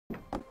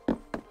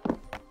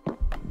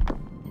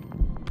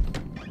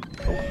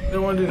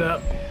Don't want to do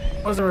that.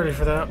 Wasn't ready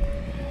for that.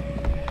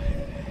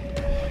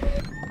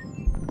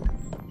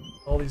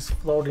 All these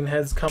floating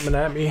heads coming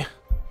at me,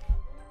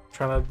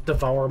 trying to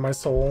devour my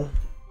soul.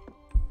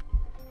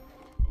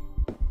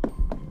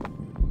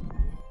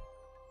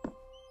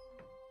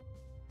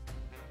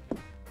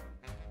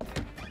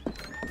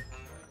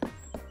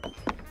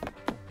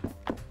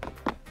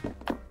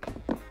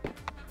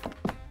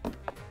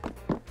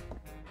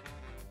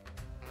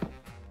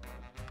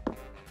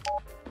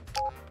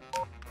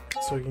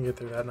 So we can get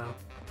through that now.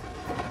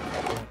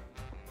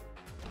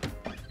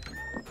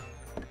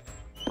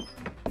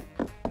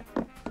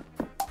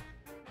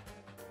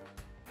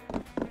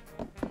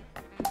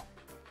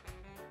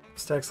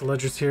 Stacks of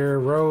ledgers here,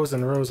 rows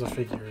and rows of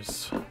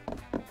figures.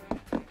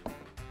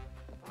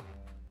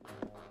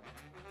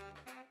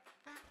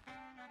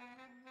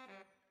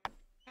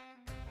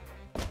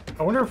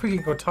 I wonder if we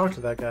can go talk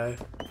to that guy.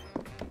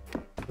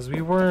 Because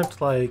we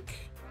weren't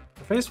like...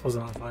 the face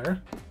wasn't on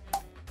fire.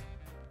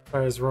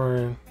 Fire's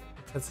roaring.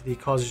 Intensity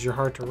causes your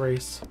heart to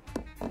race.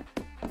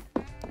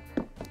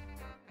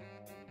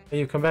 Hey,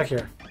 you come back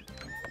here.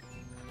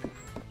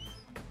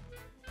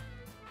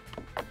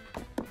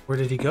 Where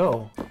did he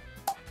go?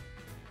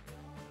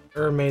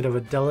 Made of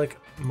a delicate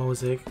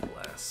mosaic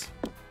glass.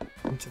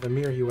 Into the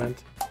mirror he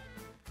went.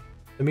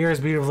 The mirror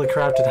is beautifully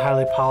crafted,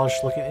 highly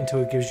polished. Looking into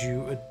it gives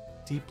you a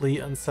deeply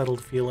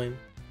unsettled feeling.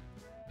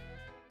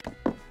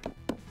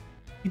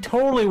 He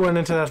totally went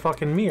into that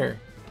fucking mirror.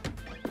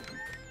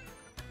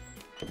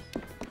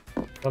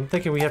 I'm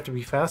thinking we have to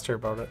be faster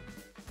about it.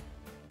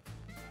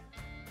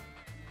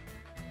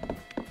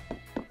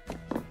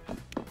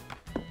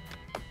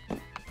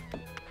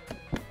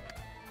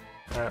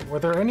 Alright, were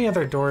there any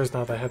other doors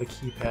now that had a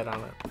keypad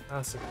on it?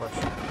 That's the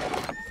question.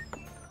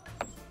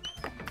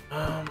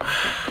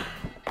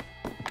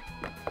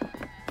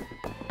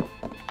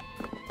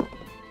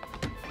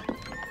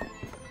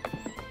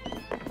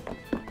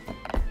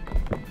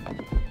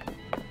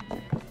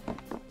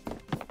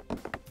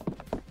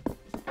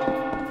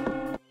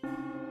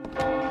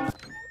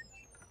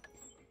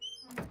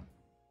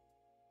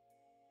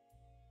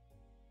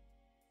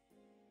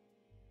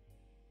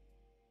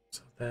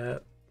 So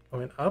that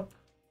going up.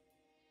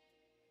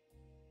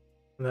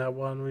 And that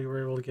one we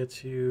were able to get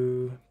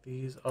to.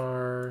 These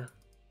are...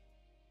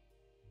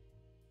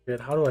 Good.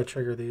 How do I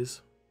trigger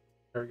these?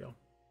 There we go.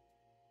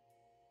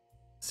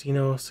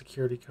 Casino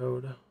security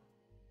code.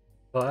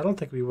 Well, I don't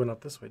think we went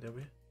up this way, did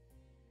we?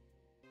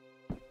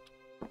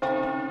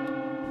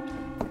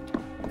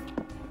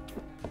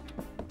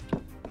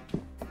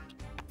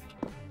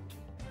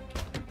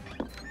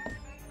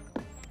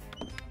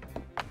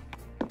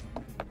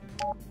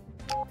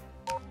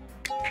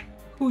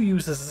 Who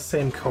uses the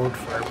same code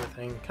for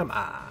everything? Come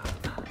on.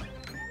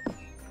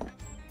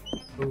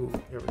 Ooh,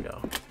 here we go.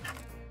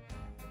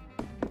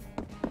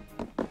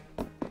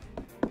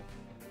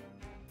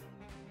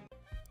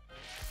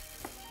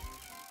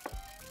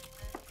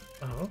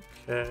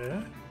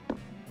 Okay.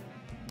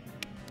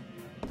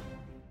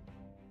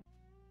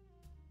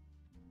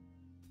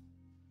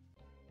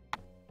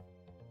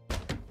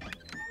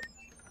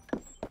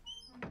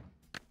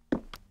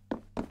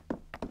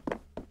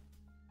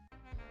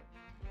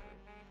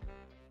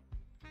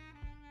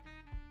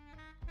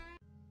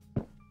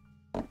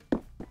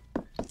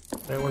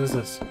 Hey, what is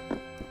this?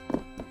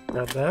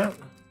 Grab that.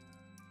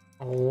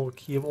 Old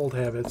key of old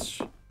habits.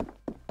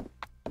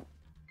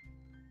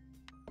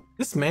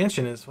 This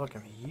mansion is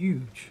fucking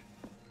huge.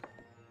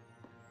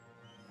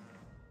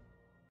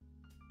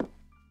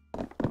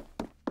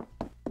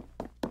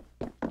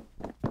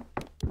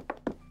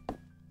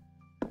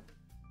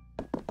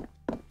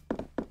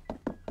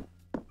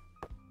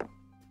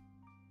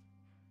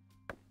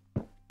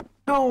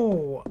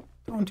 No!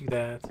 Don't do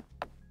that.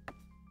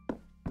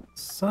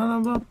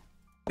 Son of a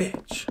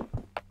bitch.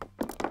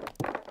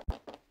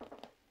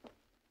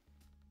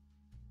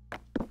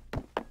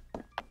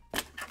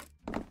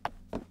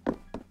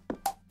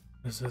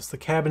 Is this? The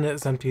cabinet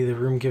is empty. The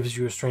room gives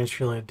you a strange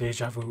feeling of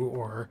deja vu,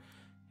 or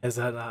has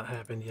that not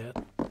happened yet?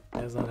 It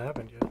has not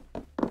happened yet.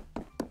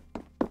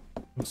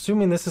 I'm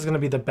assuming this is going to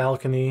be the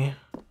balcony.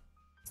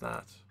 It's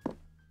not.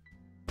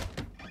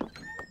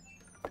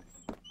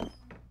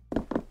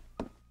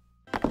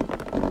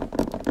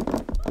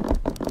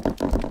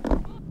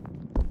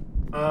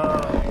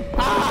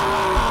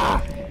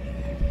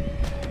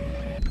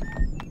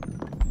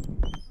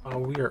 Oh,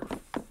 we are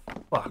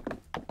fucked.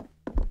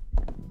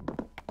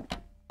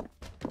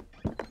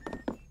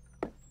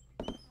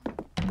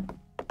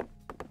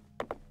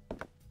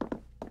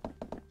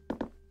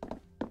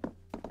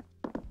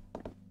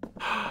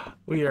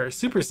 We are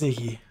super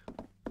sneaky.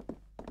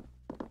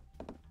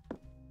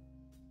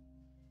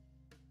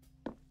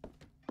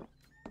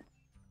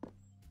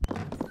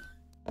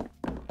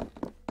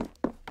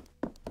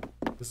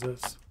 What is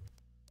this?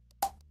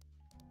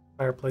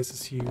 Fireplace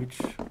is huge.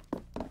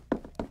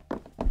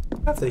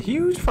 That's a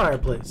huge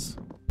fireplace.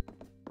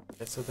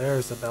 Okay, so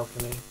there's the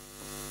balcony.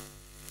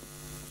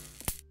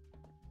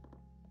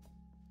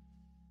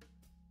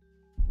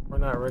 We're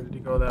not ready to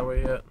go that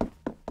way yet.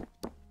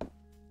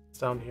 It's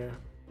down here.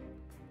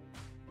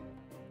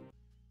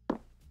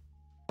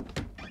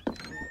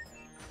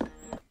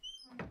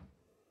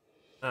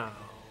 Oh.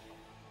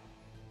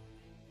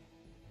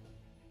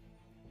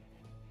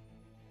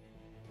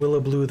 Willow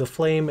Blue, the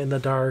flame in the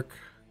dark.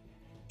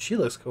 She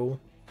looks cool.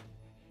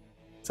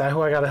 Is that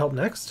who I gotta help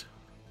next?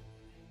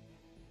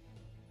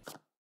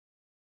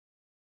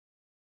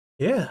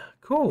 Yeah,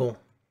 cool.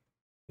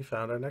 We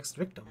found our next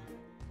victim.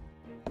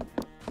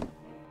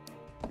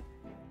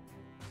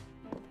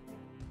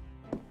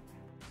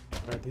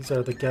 Alright, these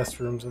are the guest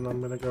rooms, and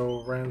I'm gonna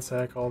go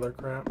ransack all their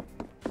crap.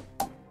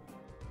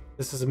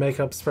 This is a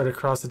makeup spread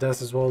across the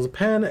desk as well as a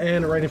pen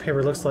and writing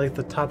paper. Looks like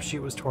the top sheet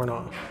was torn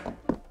off.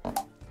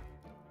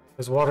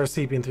 There's water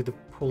seeping through the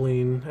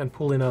pooling on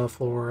the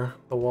floor.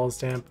 The wall's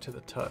damp to the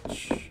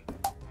touch.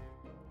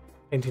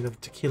 Painting of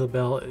Tequila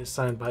Bell is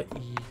signed by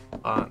E.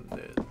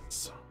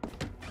 Bondes.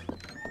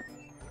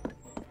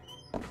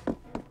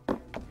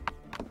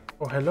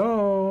 Oh,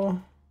 hello.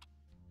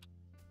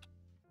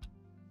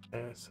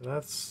 Okay, so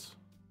that's...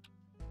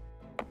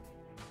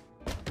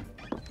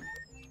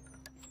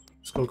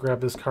 Let's go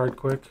grab this card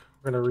quick.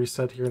 We're gonna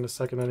reset here in a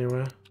second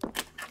anyway.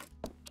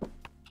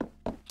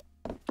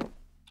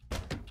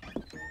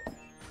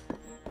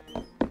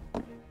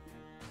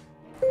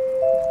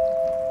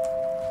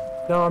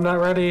 No, I'm not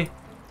ready.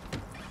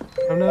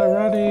 I'm not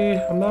ready.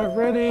 I'm not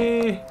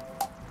ready.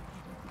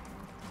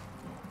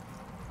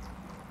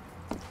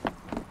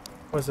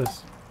 What's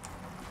this?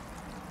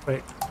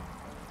 Wait.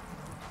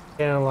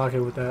 Can't unlock it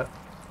with that.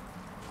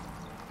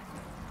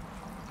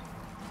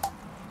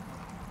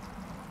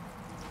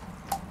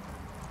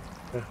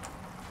 Okay.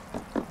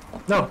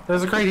 No,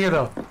 there's a crate here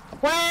though.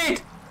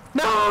 Wait!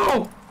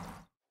 No!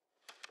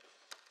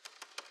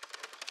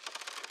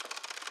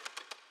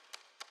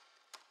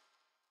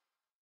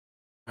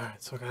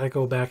 Alright, so I gotta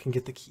go back and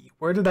get the key.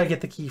 Where did I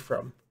get the key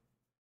from?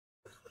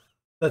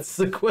 That's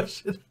the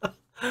question.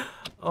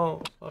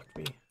 Oh, fuck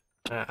me.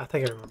 I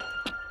think I remember.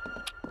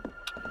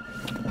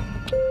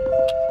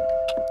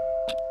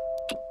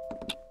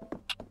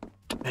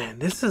 Man,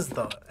 this is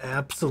the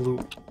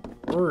absolute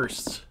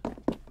worst.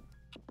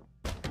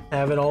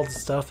 Having all the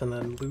stuff and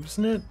then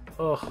losing it?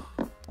 Ugh.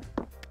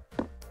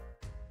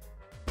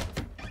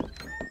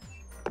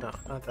 No,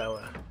 not that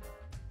way.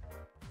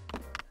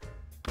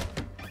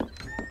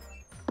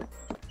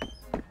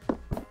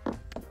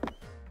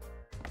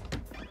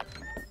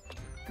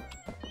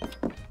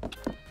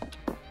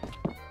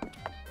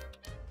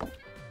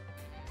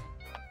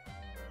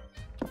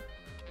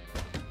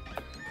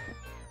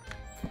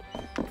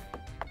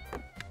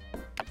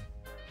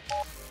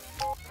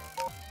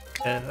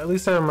 Yeah, at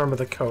least I remember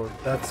the code.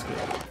 That's good.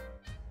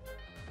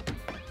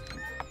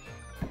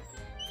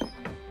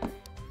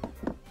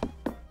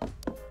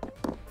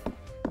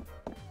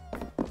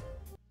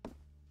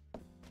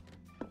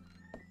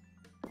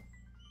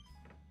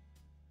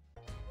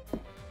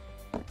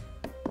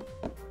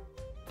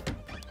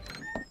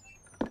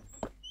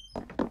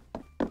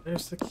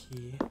 There's the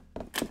key.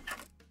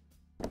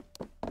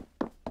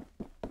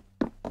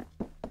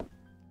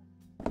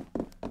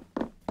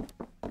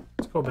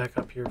 Let's go back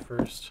up here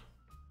first.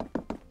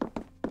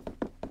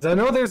 I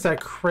know there's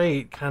that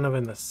crate kind of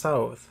in the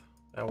south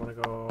that I want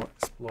to go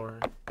explore.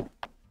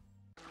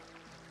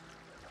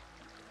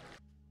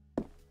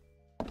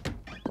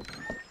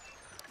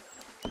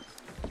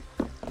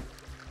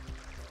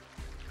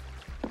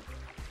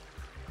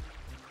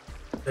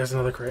 There's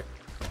another crate.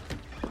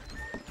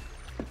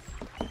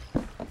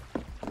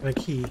 And a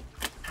key.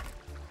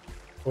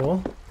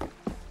 Cool.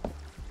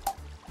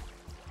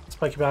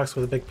 Spiky box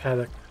with a big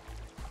paddock.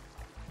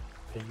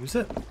 Can I use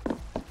it?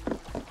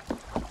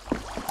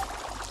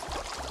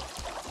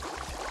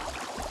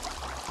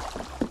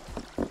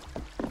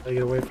 I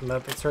get away from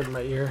that, that's hurting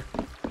my ear.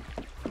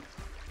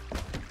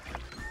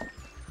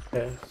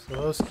 Okay, so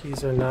those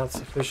keys are not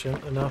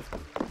sufficient enough.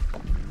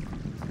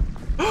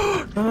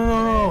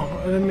 No,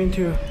 I didn't mean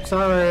to.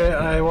 Sorry,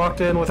 I walked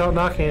in without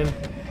knocking.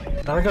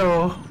 Gotta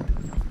go.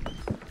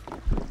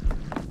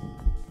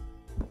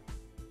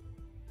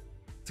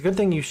 It's a good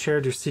thing you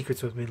shared your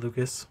secrets with me,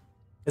 Lucas.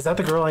 Is that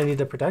the girl I need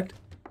to protect?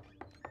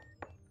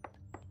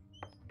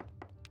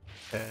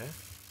 Okay.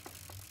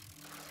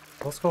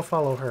 Let's go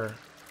follow her.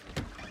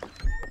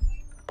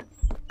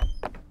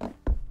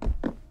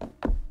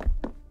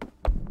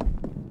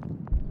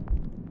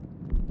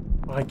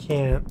 I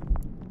can't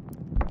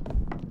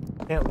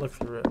look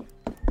through it.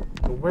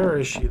 But where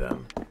is she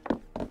then?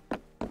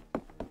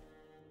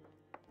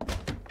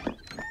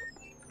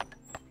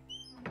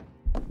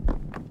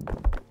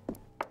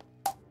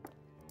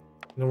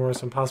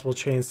 Numerous impossible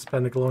chains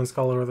suspend a glowing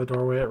skull over the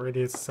doorway. It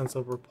radiates a sense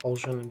of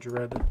repulsion and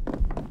dread.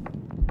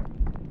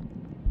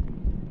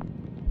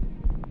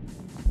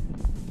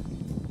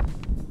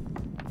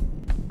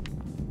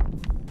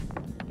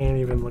 Can't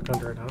even look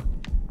under it, huh?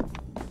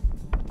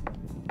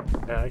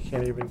 Yeah, I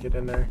can't even get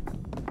in there.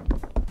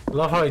 I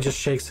love how he just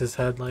shakes his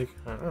head like,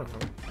 I don't know.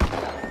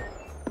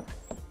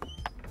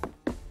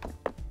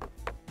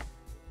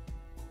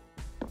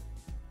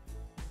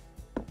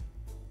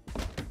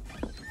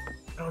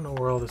 I don't know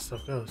where all this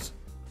stuff goes.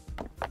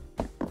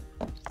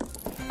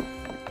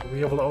 Are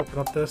we able to open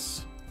up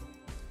this?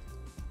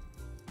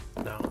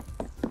 No.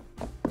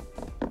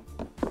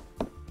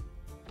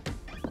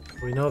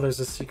 We know there's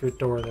a secret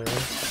door there.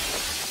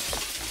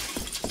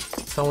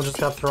 Someone just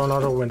got thrown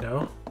out a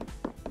window.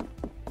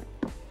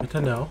 Good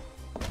to know.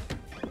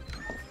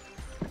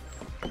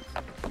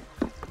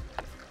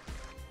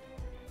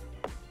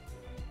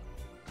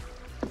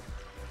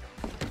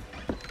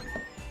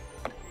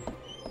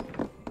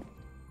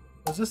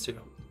 What does this do?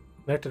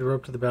 Connected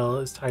rope to the bell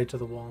is tied to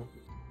the wall.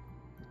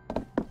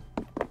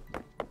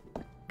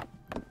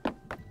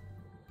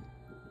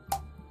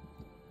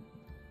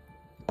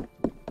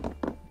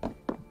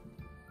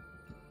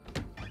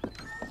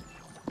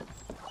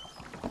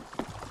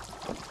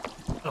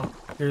 Oh,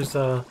 here's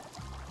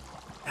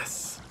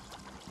yes.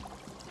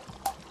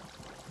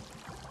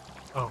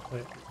 Oh,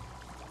 wait.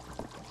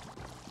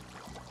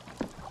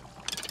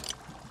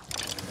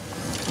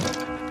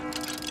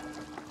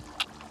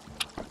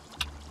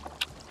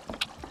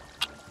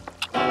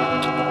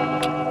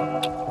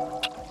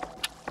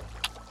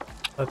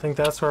 I think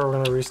that's where we're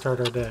going to restart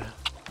our day.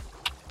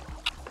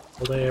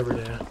 All day, every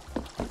day.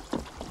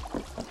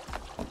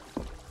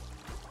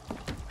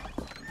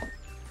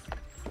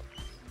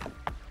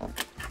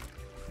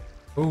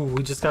 Ooh,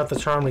 we just got the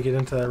charm to get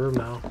into that room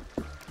now.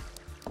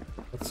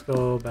 Let's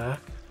go back.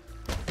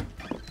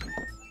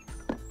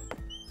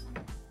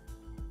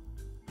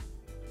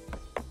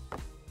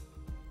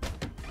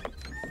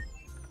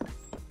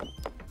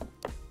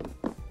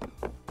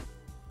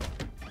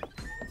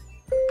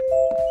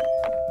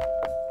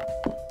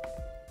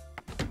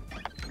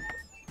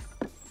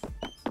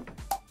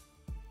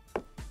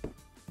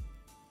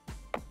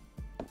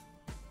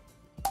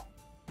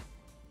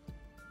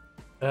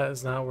 That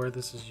is not where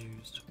this is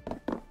used.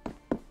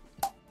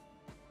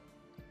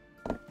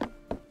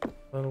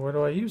 Then where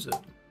do I use it?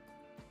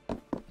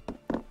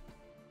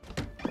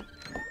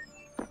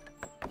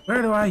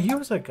 Where do I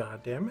use it,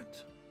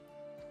 goddammit?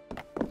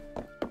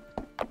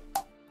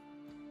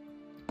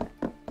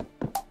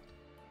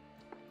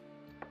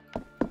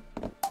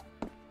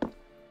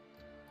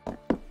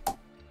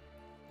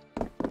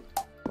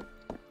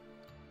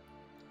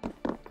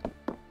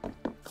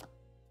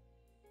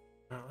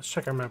 Let's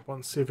check our map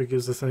once, see if it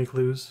gives us any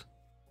clues.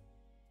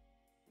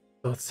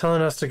 So it's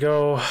telling us to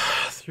go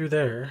through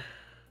there.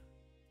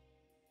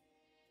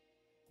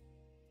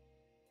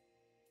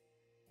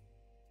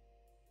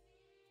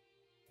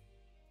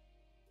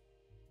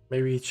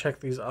 Maybe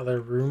check these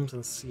other rooms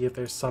and see if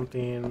there's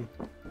something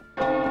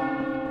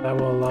that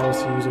will allow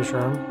us to use a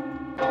charm.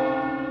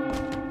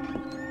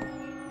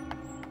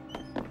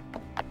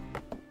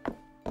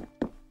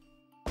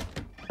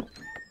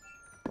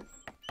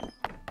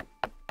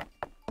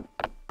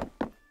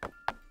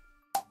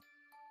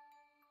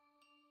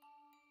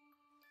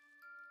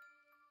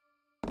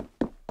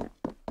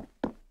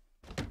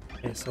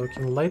 Okay, so we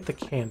can light the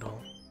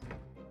candle.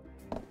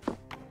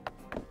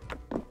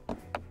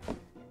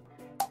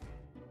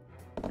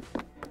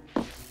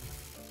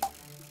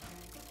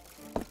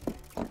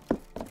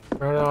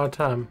 Running out of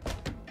time.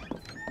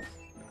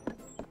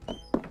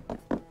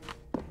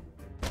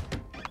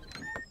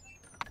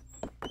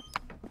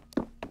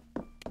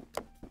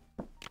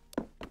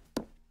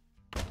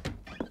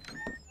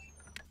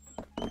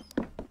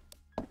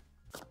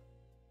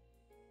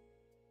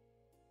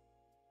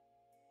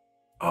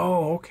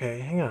 Oh, okay,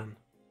 hang on.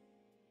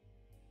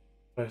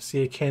 I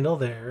see a candle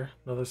there,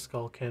 another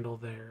skull candle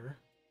there.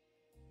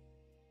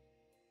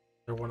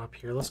 There's one up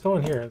here. Let's go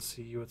in here and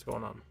see what's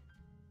going on.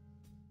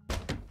 I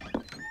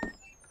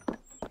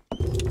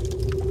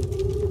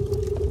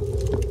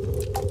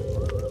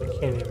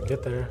can't even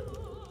get there.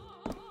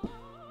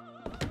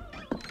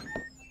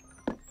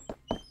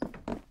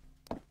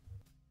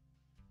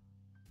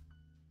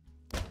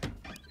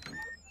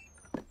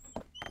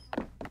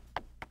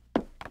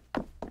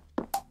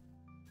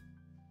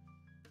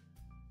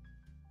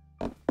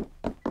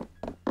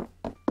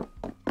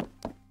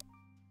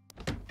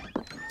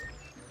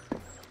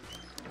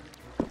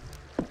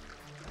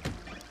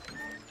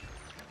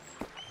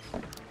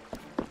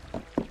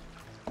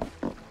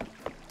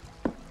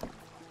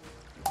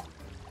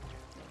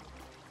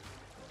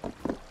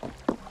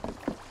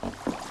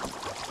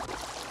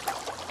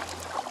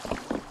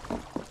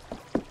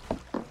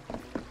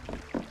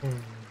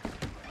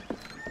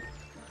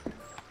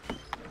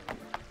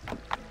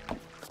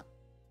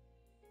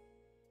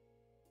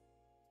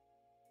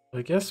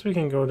 I guess we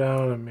can go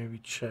down and maybe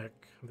check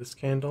this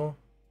candle.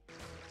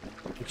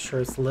 Make sure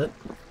it's lit.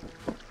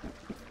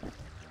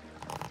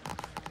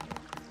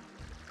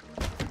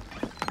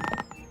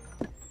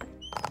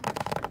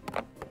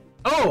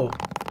 Oh!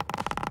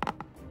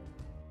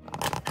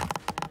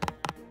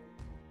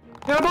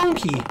 Got a bone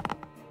key!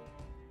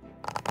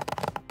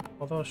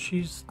 Although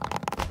she's...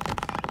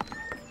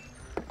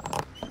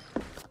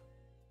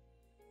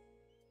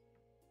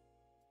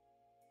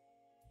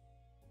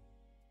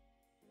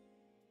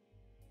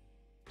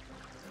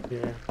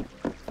 here.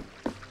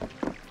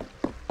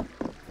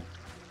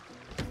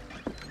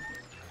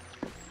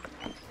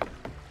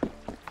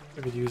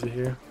 I could use it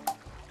here.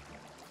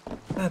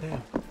 Ah,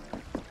 damn.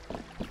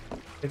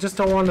 They just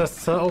don't want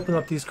us to open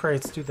up these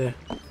crates, do they?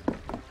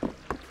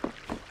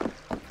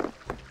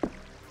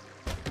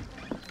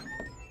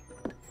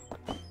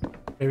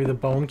 Maybe the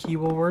bone key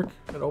will work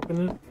and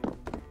open it.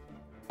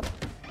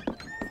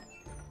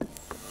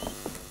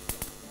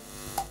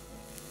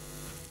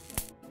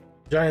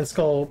 Giant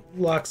skull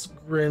locks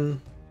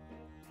grin.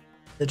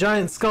 The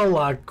giant skull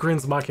lock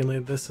grins mockingly.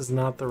 This is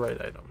not the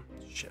right item.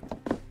 Shit.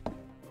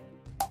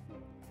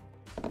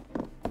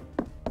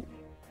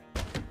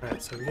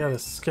 Alright, so we got a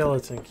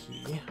skeleton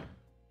key.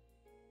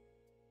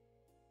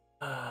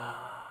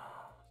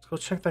 Let's go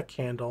check that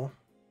candle.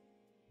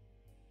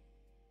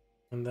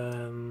 And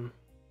then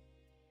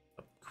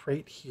a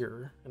crate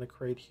here and a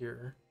crate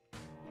here.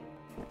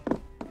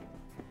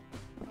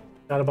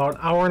 Got about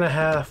an hour and a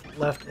half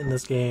left in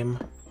this game.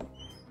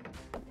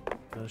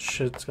 The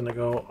shit's gonna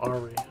go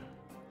Ari.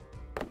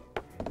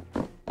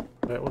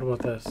 Wait, what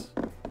about this?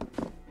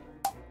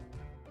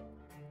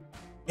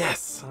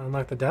 Yes!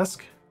 Unlock the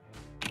desk.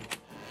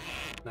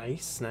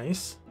 Nice,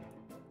 nice.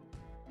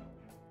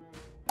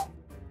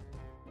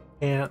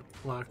 Can't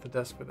lock the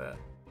desk with that.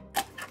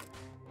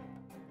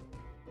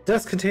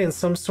 Desk contains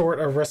some sort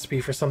of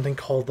recipe for something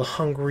called the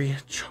Hungry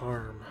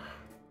Charm.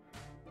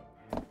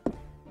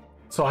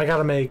 So I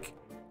gotta make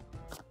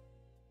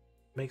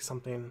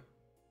something.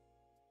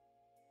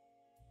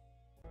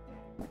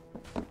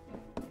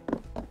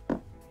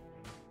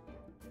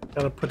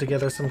 Gotta put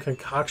together some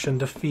concoction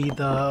to feed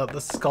the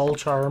skull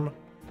charm.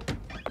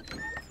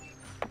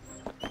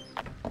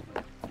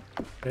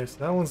 Okay, so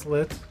that one's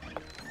lit.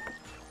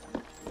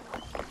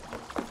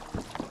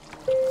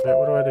 Wait,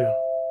 what do I do?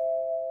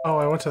 Oh,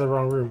 I went to the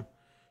wrong room.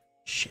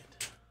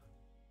 Shit.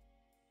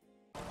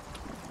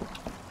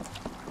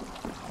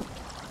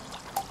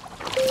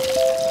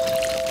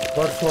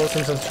 Blood flows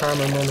into the charm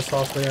and moans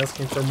softly,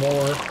 asking for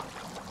more.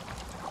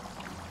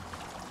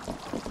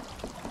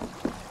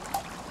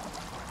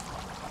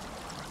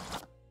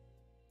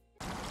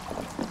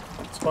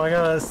 So I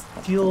gotta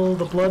steal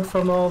the blood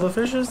from all the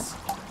fishes?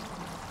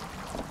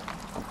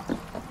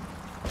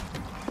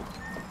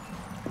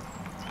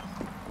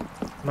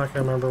 I'm not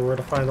gonna remember where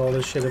to find all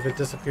this shit if it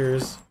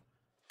disappears.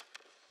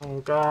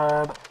 Oh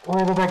god.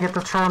 Where did I get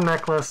the charm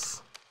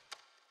necklace?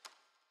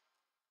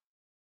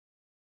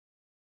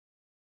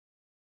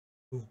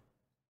 Ooh.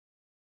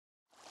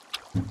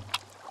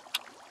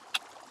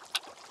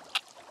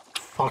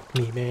 Fuck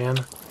me, man.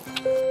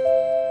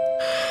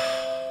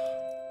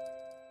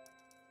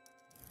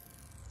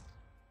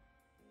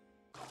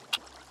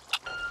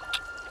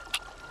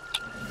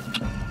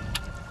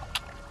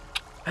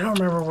 I don't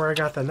remember where I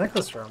got that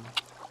necklace from.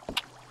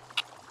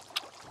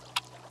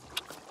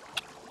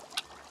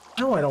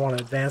 No, I don't want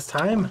to advance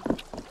time.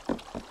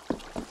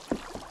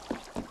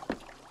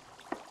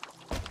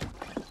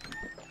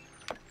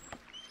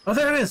 Oh,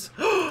 there it is!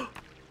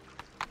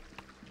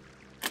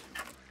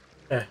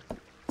 Okay.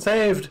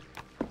 Saved!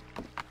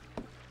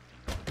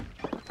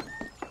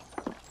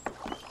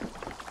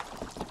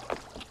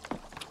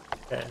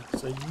 Okay,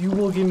 so you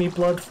will give me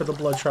blood for the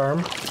blood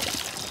charm.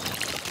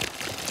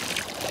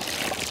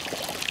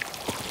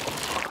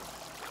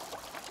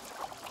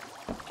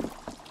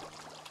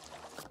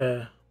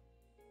 Okay.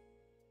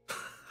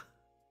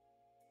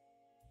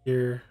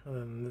 Here, and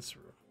then in this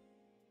room.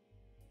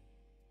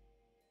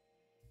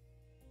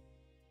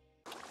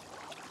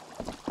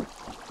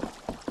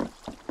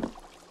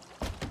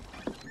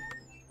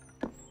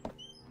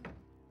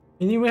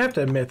 And you have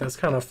to admit, that's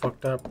kind of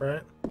fucked up,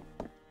 right?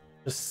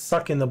 Just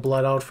sucking the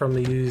blood out from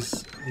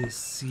these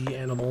sea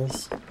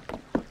animals.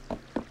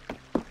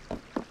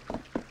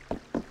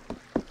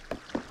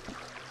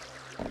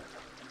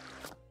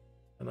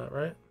 Isn't that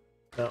right?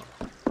 No.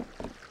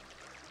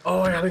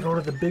 Oh, I gotta go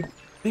to the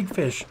big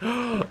fish.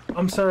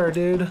 I'm sorry,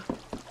 dude.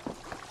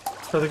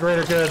 It's for the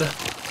greater good.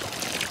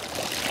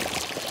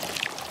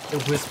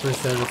 It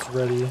whispers that it's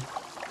ready.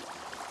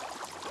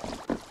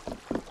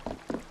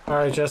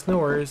 Alright, Jess, no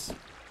worries.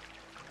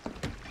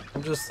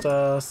 I'm just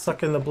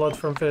sucking the blood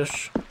from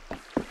fish.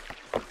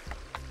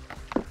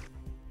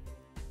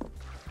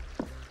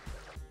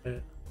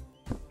 Okay.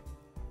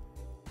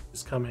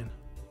 It's coming.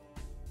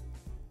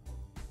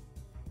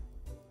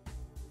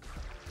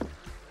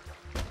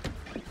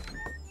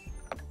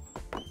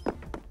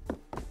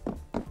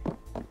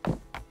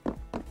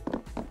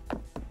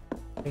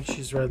 I think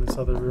she's right in this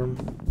other room.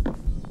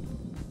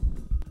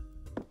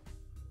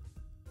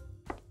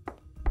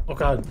 Oh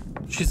god,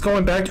 she's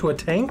going back to a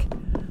tank?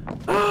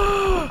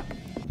 Ah!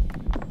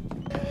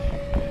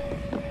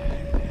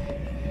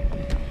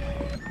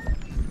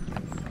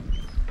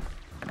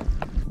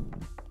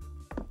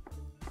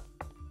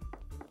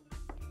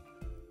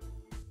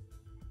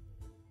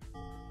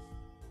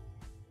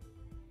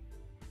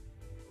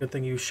 Good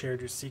thing you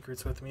shared your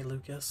secrets with me,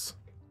 Lucas.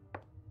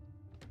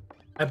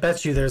 I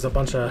bet you there's a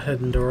bunch of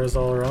hidden doors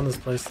all around this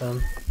place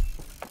then.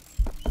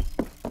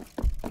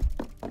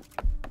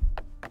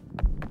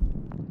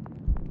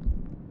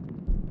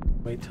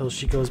 Wait till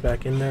she goes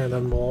back in there and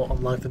then we'll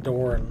unlock the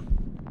door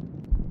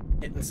and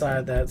get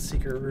inside that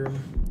secret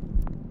room.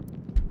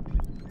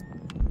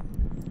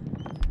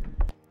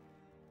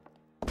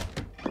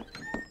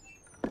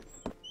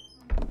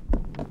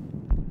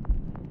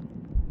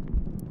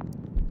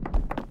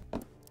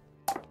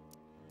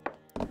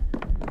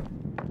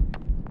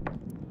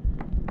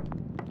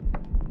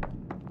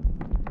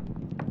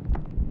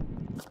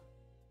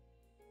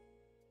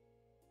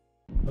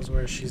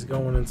 where she's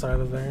going inside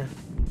of there.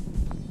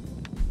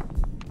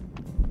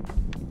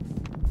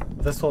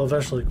 But this will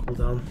eventually cool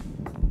down.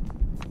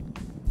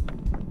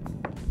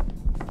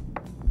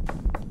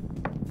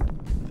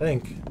 I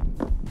think.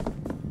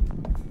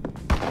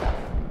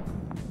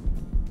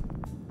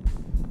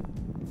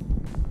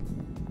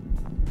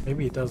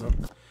 Maybe it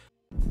doesn't.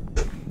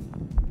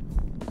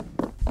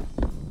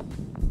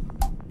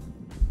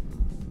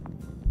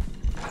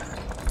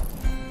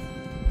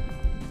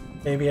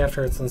 Maybe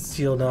after it's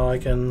unsealed now I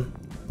can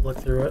look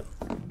through it.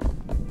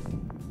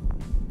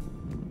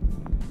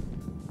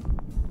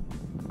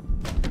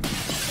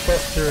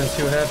 Press through and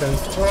see what happens.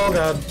 Oh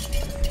god.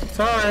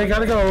 Sorry,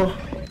 gotta go.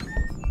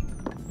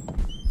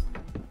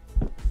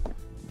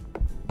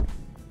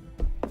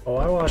 Oh,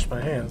 I washed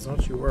my hands,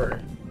 don't you worry.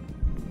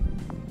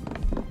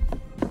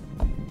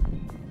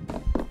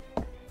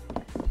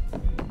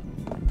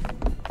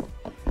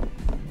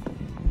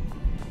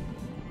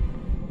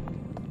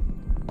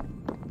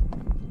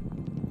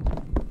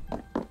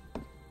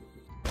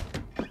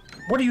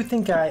 What do you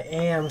think I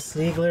am,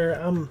 Sneegler?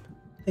 I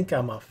think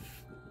I'm a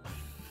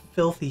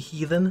filthy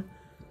heathen.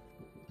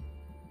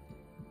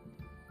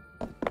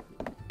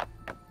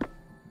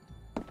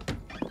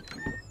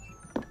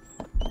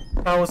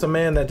 If I was a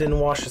man that didn't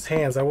wash his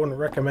hands, I wouldn't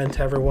recommend to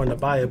everyone to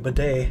buy a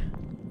bidet.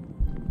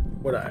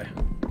 Would I?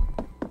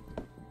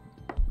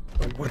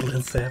 A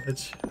woodland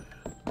savage.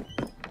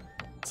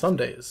 Some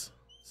days.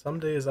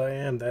 Some days I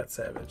am that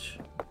savage.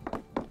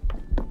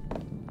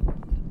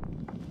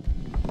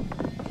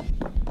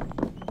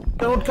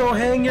 Don't go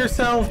hang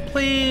yourself,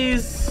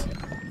 please!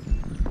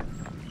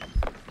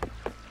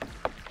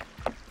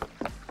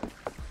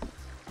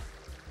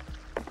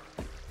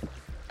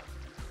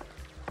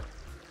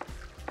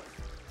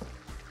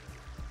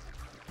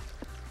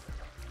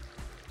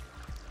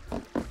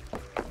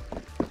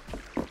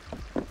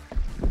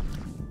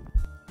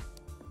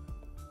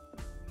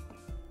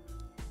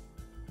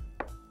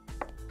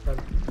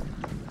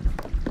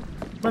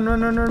 Run,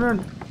 run, run, run,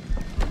 run!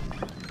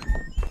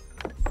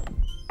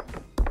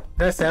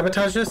 Did I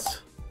sabotage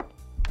this?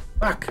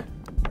 Fuck!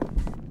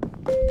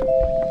 I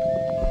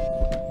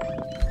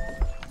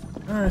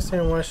don't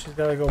understand why she's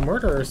gotta go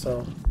murder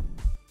herself.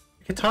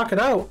 You can talk it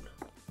out!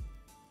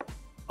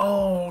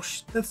 Oh,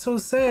 that's so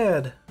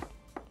sad!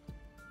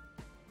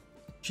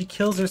 She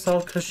kills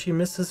herself because she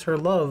misses her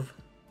love.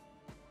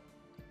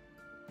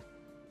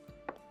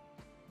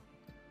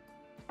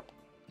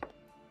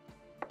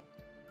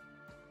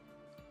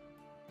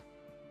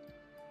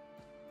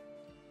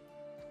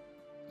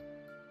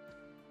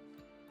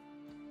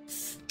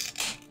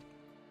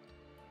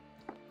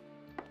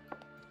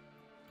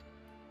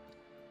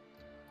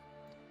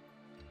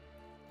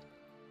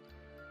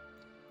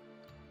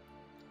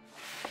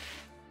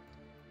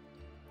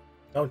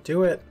 Don't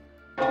do it.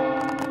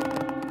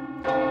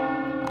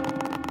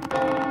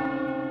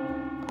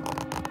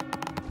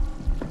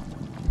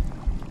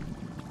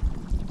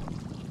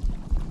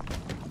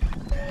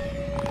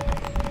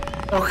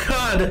 Oh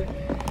god!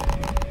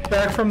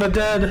 Back from the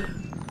dead.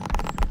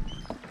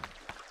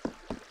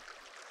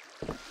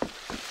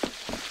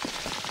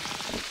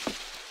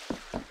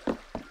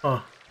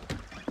 Huh.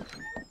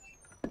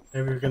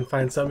 Maybe we can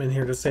find something in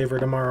here to save her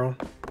tomorrow.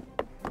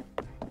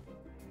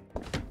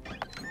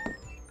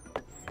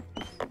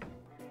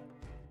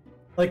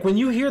 Like, when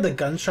you hear the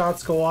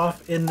gunshots go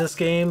off in this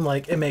game,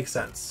 like, it makes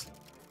sense.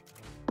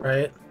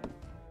 Right?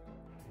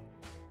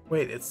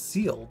 Wait, it's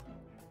sealed.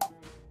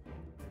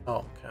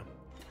 Oh, okay.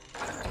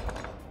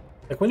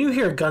 Like, when you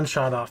hear a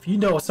gunshot off, you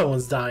know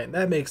someone's dying.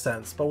 That makes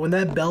sense. But when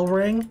that bell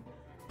rang,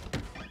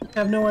 I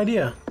have no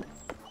idea.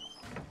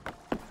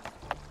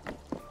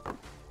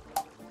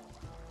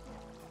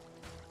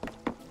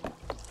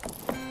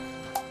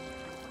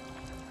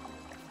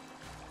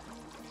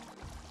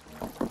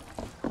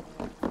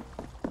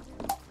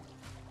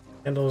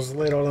 Candles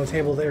laid out on the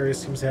table. The area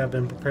seems to have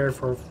been prepared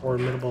for a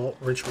formidable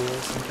ritual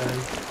of some kind.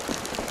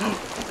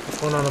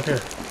 What's going on up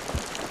here?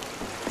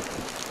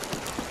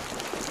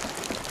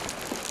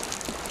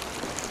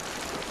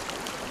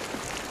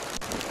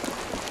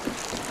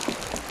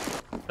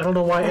 I don't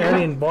know why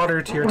adding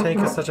water to your tank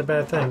is such a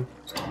bad thing.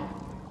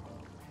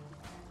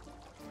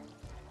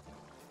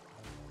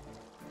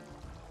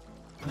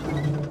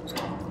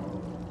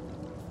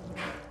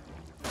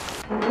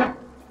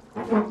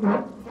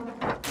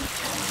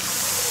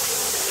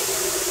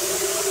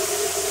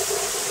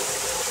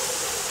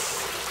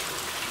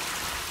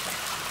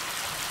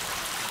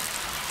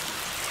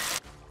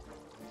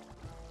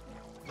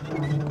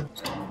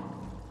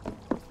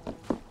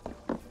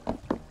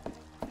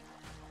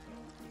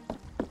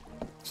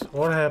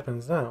 What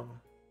happens now?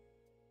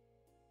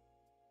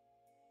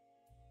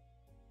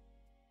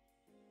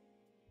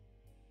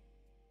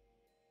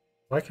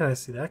 Why can't I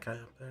see that guy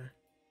up there?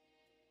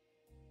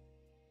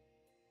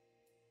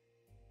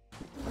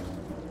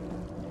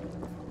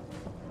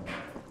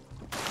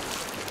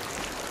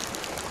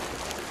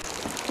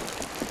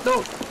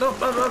 No, no,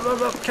 no, no, no,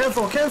 no,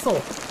 cancel,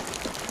 cancel!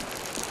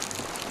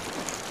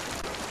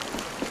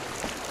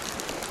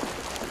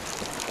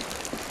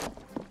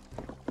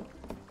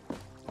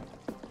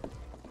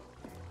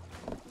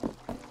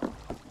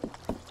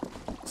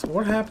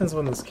 what happens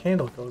when this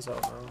candle goes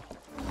out now?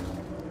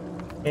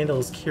 Candle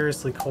is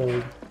curiously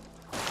cold.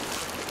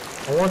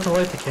 I want to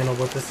light the candle,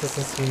 but this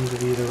doesn't seem to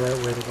be the right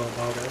way to go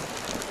about it.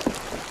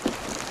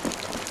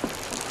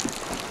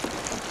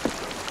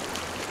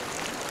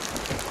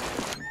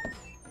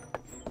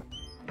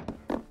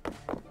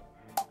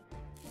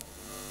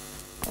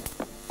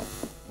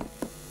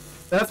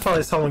 That's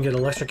probably someone get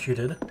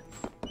electrocuted.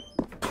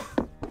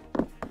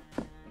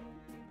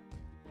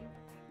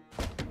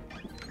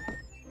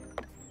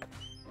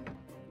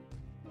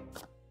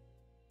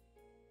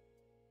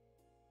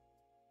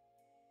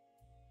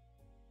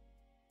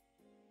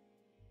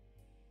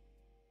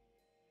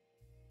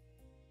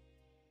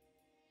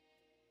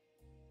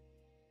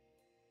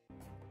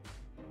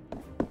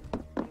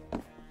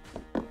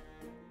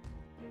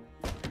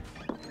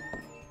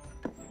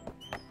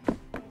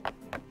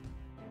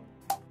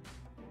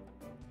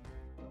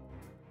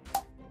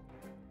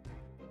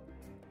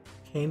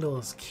 Candle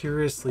is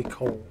curiously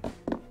cold.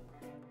 What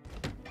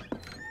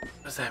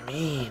does that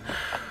mean?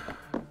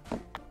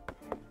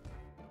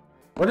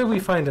 What did we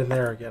find in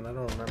there again? I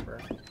don't remember.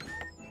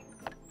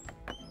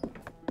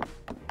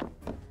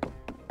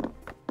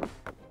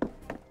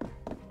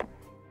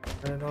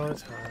 Right all the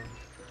time.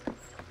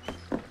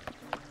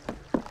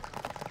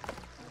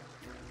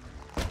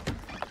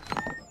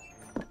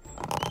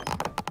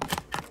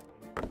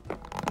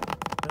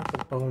 Got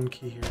the bone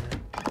key here.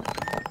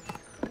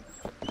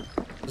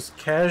 Just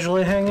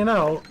casually hanging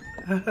out.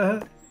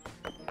 I'm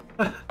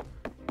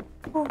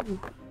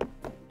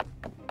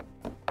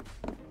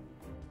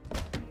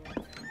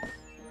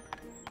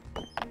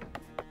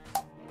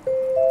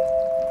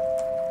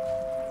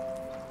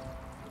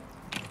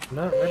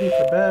not ready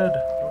for bed.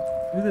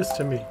 Don't do this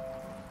to me.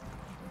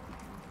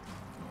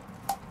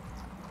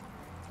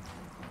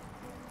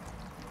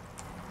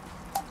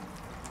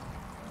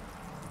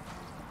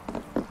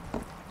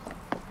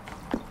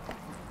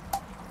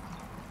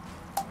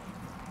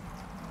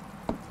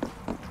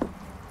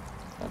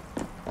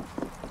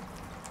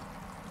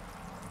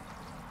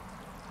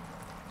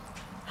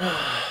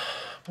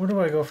 Where do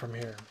I go from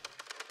here?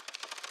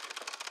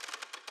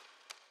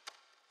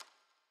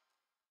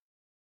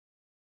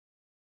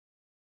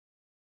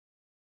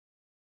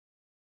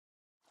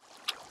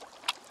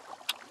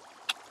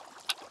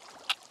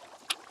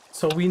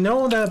 So we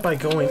know that by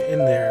going in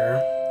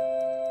there,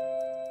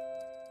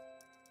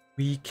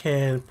 we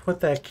can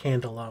put that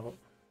candle out.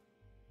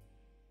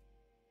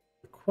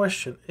 The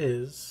question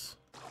is...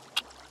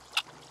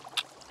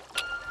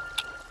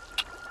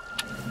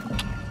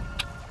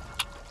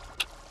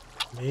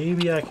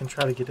 maybe I can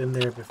try to get in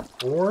there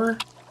before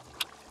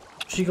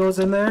she goes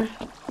in there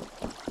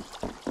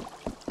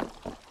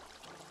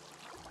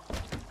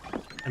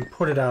and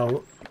put it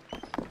out.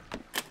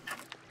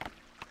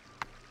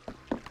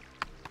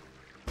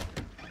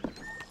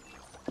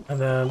 And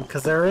then,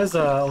 because there is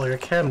like a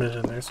cabinet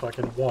in there so I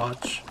can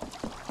watch.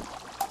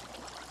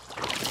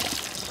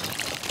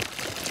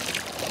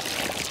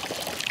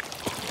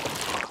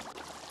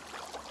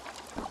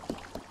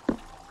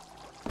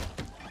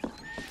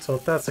 So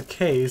if that's the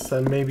case,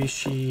 then maybe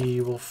she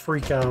will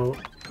freak out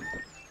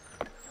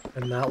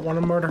and not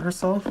want to murder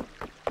herself.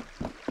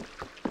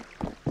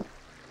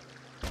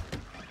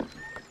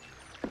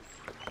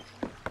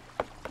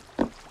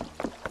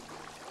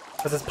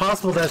 Because it's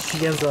possible that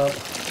she ends up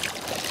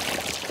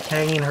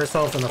hanging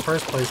herself in the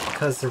first place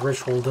because the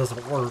ritual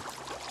doesn't work.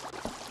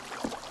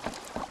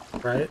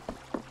 Right?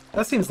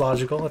 That seems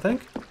logical, I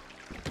think.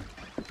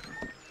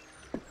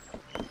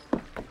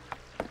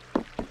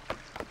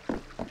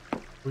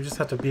 We just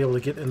have to be able to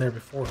get in there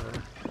before her.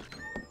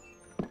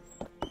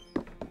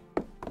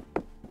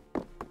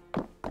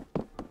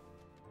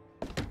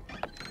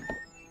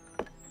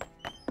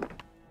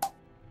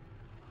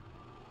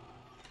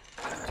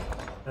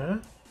 Huh?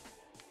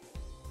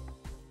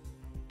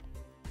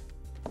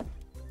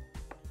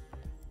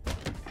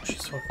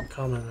 She's fucking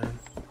coming, man.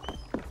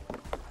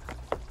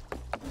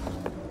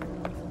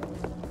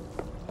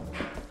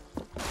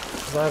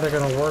 It's either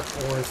gonna work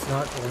or it's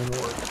not going to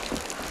work.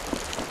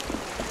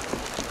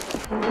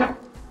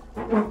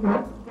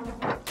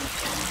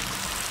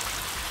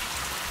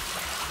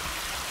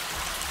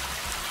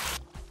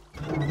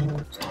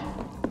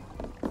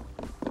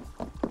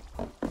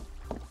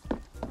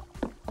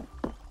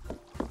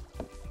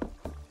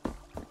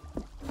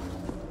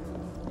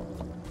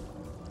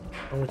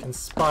 And we can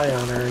spy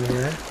on her in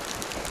here.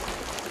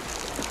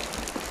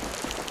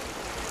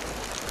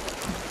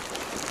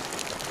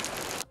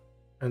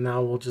 And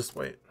now we'll just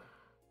wait.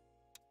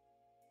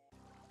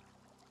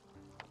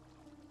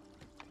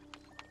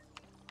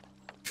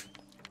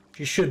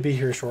 She should be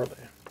here shortly.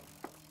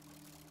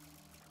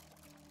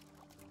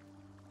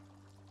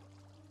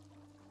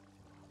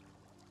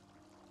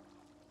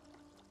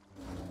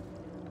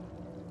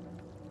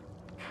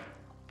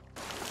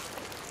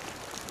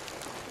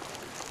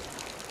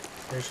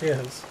 There she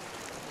is.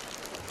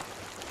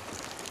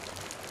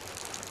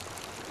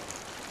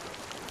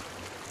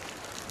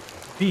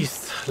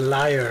 Beast,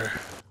 liar.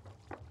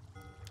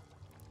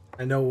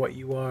 I know what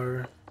you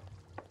are.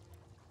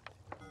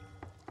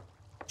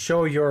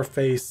 Show your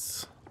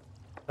face.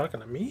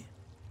 Talking to me?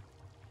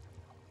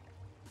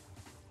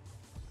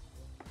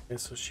 Okay,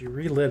 so she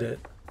relit it.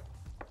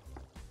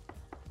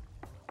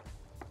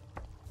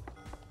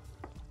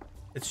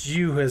 It's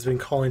you who has been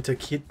calling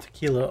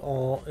tequila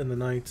all in the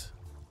night.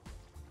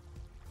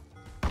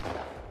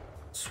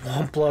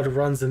 Swamp blood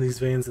runs in these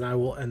veins and I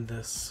will end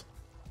this.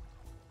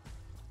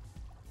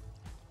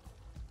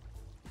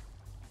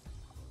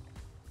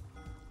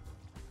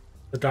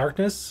 The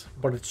darkness?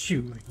 But it's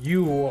you.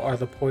 You are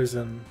the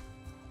poison.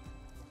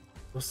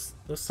 Those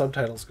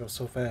subtitles go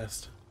so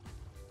fast.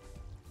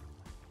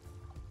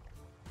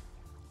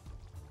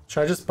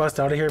 Should I just bust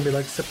out of here and be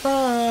like,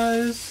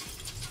 surprise?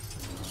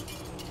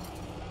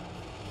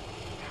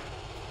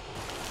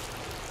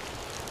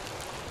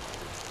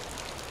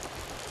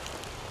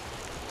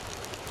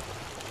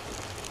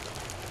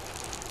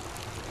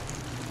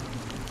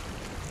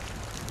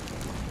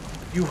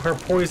 You are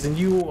poison.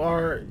 You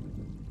are...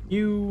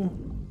 You...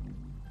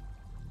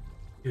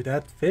 Dude,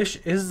 that fish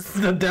is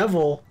the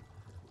devil.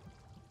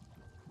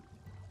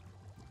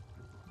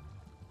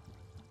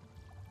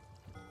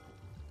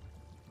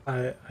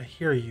 I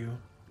hear you.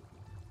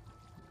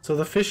 So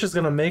the fish is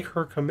gonna make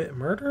her commit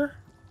murder?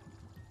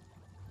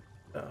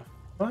 The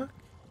fuck?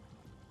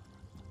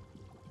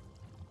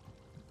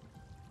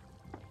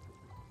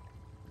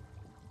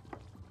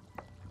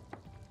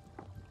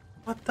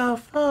 What the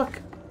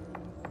fuck?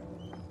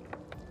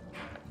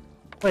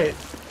 Wait,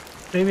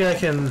 maybe I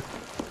can...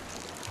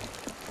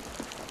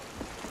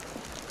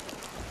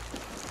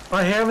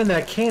 By having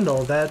that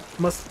candle, that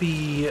must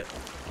be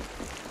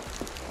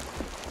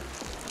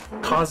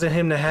causing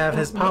him to have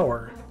his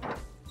power.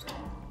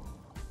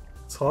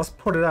 So let's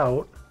put it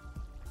out.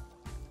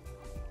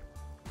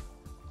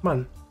 Come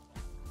on.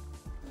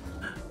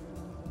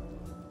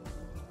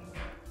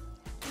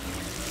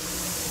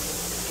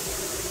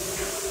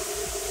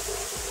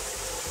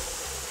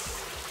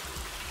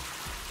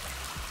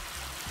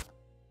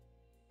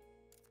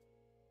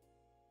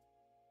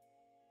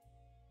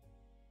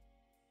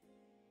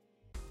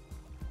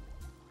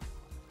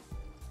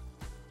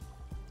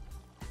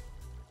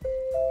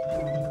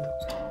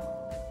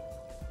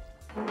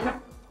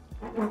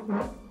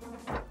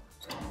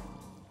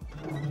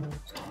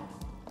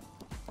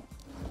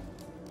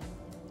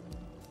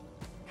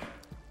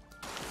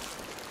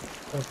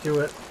 Don't do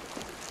it.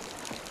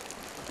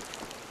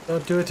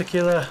 Don't do it,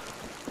 tequila.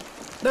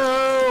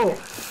 No!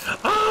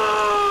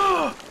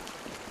 Ah!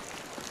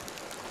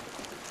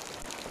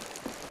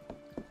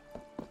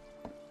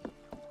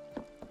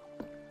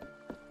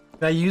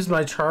 Can I use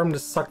my charm to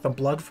suck the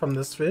blood from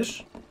this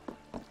fish?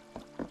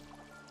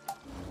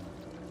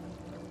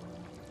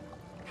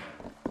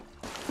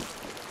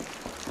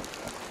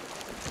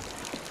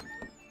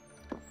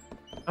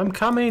 I'm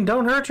coming,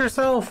 don't hurt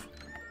yourself!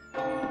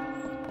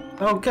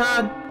 Oh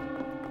god!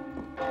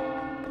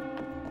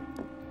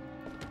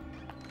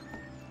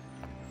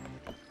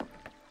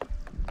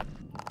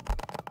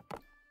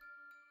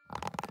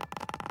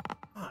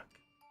 Fuck.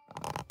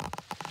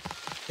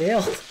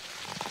 Failed.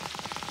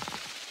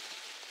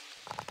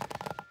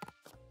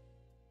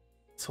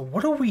 So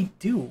what do we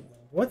do?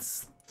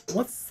 What's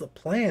the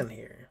plan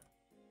here?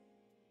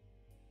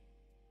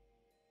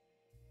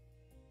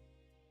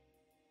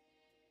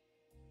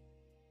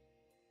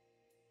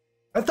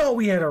 I thought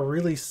we had a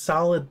really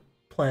solid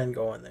plan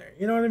going there.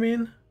 You know what I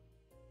mean?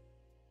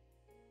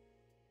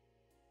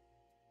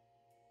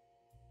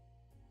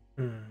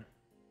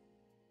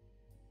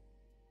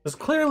 Because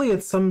clearly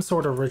it's some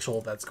sort of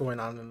ritual that's going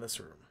on in this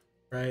room,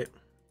 right?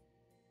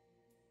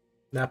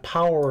 That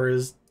power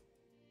is...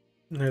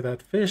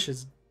 that fish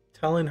is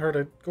telling her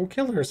to go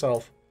kill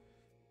herself.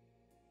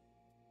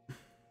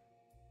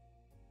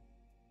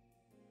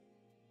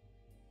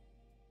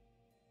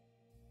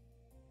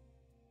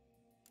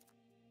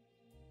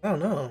 I don't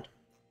know.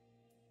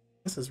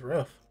 This is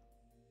rough.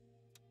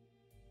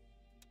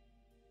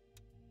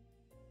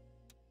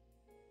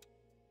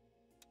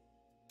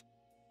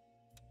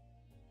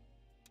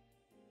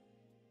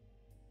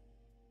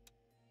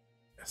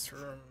 Guest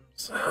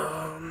rooms.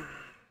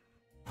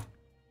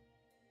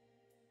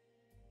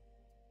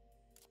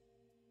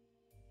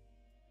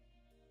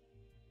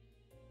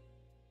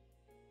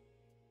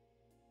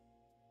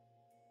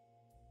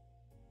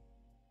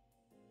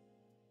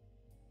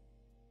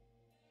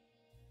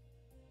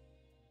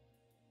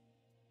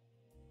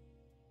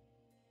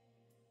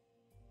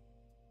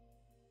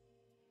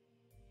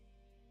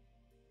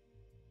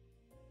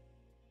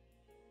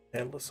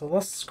 Yeah, so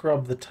let's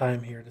scrub the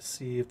time here to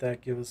see if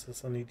that gives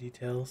us any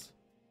details.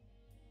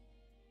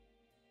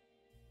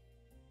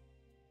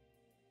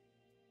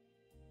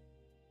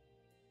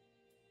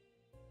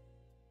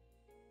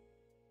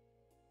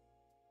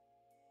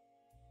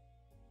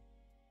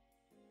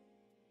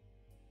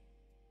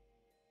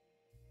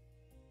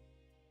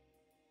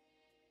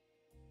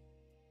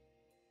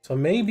 So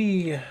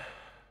maybe...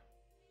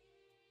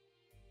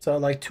 So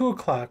like 2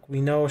 o'clock, we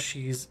know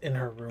she's in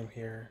her room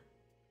here.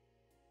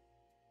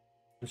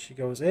 And she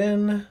goes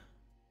in,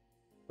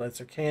 lights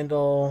her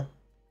candle,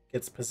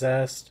 gets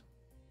possessed,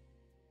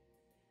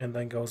 and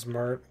then goes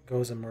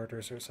and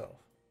murders herself.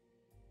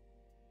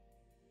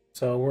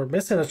 So we're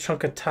missing a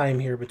chunk of time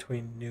here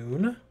between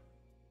noon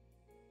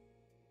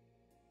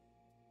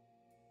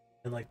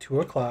and like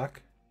 2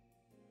 o'clock.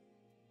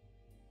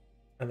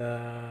 And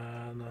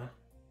then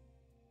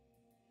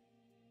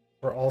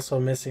we're also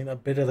missing a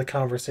bit of the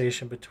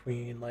conversation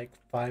between like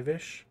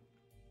 5-ish.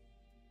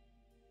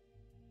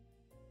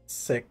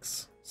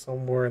 6,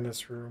 somewhere in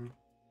this room.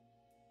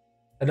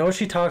 I know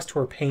she talks to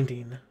her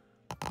painting.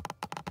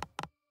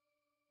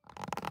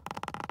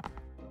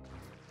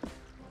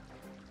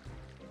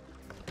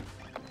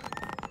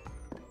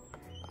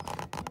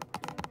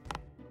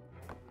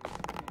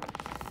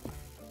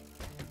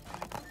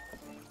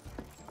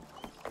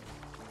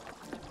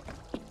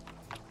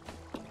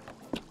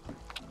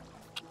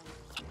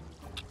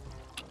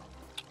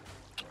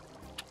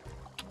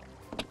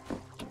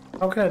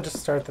 How can I just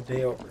start the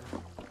day over?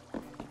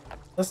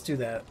 Let's do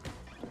that.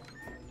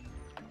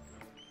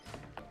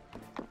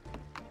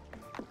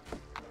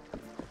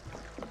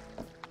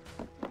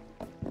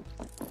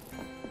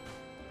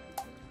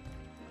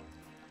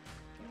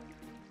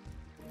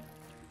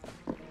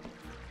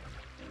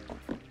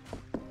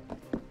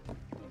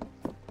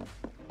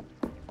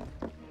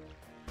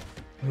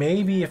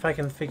 Maybe if I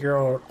can figure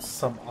out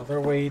some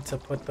other way to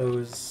put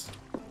those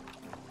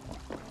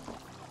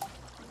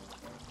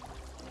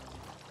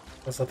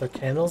other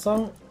candles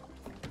out.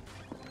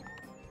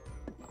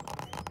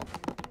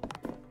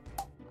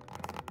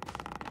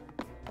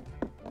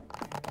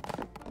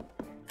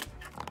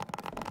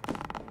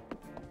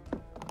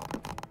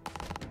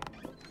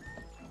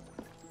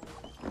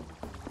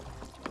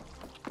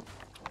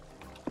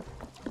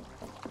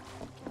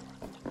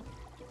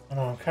 I don't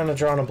know, I'm kind of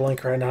drawing a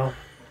blank right now.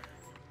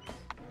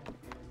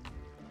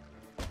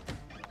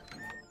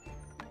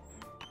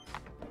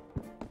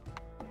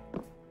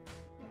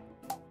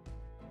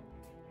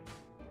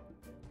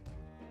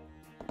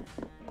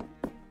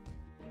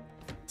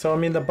 So, I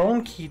mean, the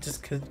bone key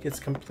just gets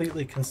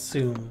completely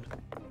consumed.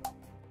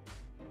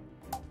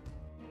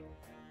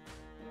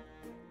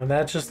 And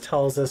that just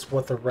tells us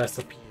what the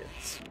recipe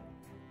is.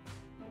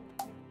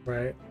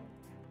 Right?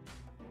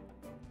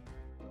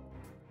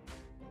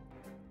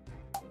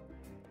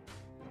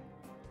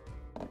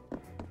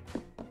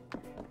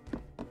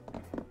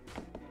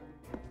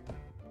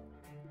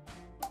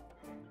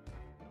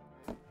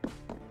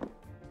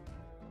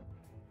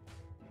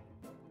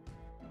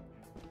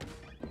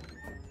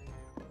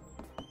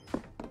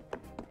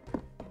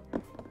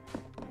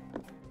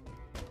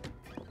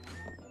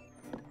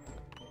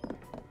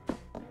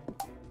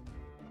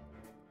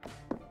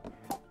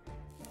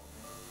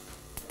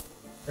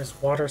 There's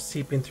water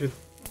seeping through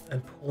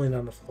and pooling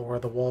on the floor.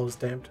 The wall is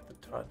damp to the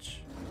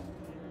touch.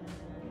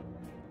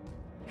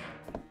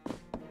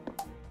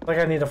 Like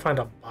I need to find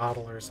a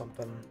bottle or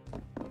something.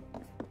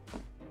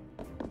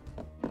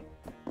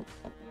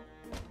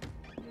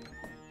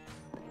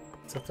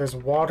 So if there's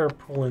water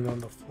pooling on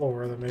the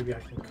floor, then maybe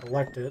I can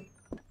collect it.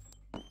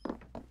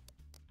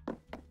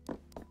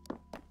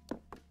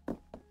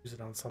 Use it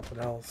on something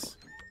else.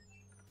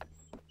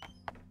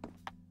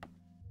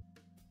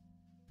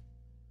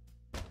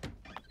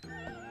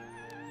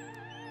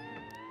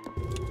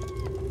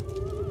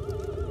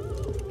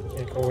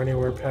 Go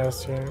anywhere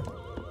past here.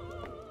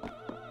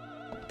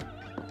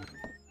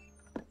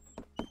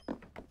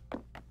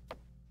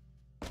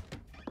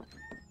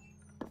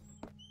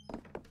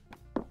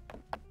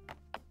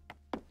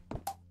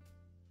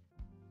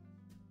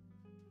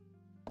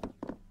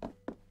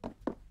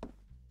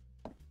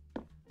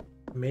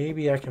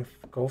 Maybe I can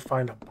go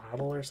find a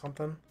bottle or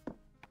something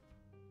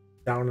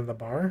down in the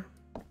bar.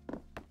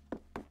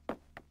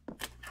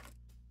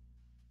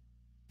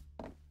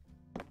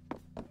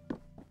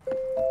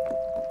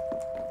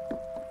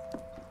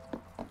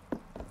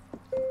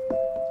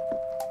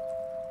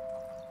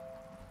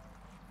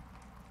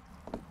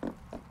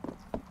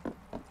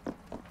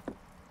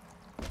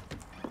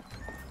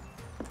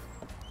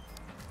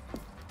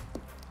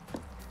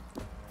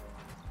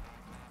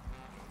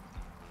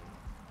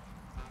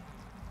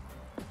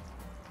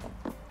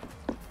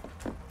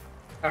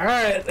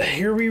 Alright,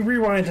 here we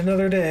rewind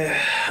another day.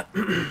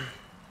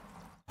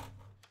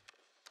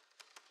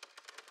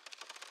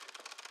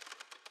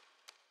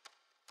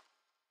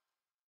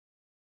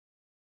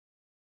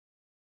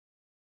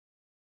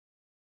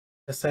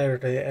 A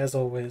Saturday, as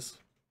always.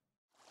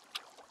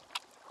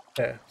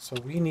 Okay, so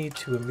we need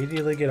to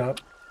immediately get up.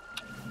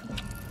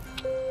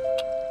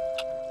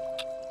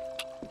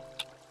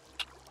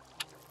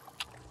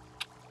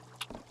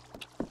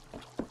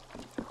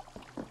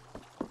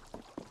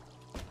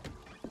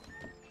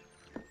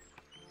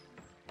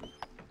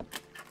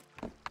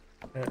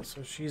 Okay,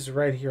 so she's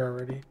right here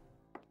already.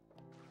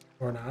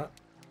 Or not.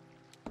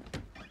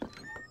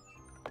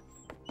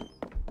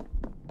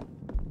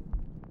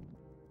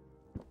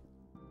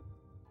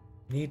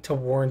 Need to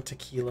warn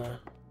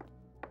Tequila.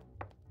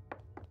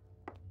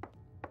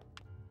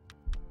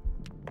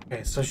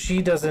 Okay, so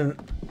she doesn't...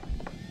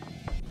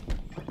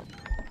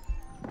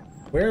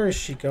 Where is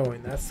she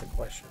going? That's the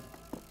question.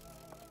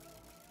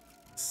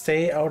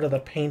 Stay out of the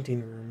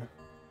painting room.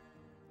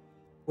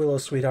 Willow,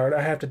 sweetheart,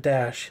 I have to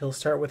dash. He'll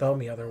start without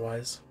me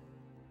otherwise.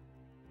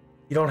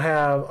 You don't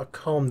have a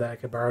comb that I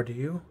could borrow, do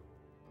you?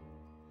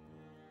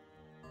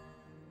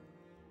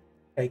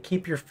 Hey,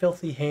 keep your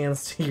filthy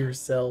hands to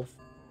yourself.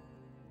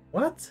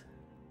 What?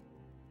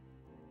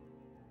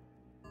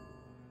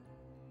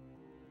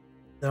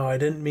 No, I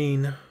didn't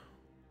mean...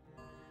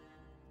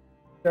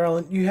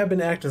 Darling, you have been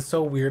acting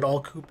so weird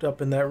all cooped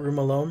up in that room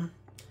alone.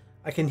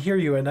 I can hear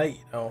you at night,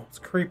 you know. It's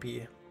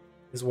creepy,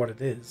 is what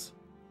it is.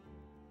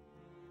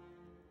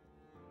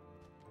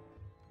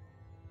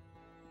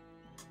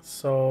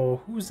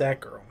 So, who's that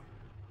girl?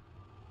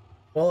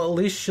 Well, at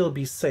least she'll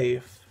be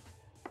safe.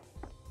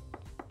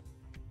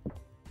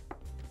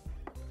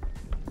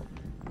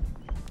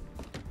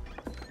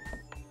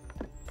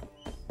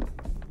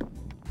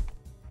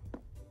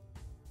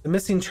 The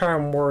missing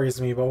charm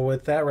worries me, but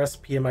with that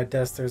recipe in my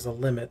desk, there's a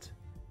limit.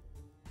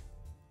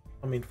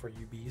 Coming for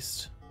you,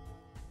 beast.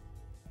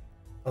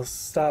 I'll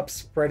stop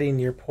spreading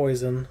your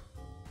poison.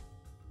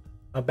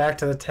 Back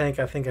to the tank.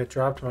 I think I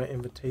dropped my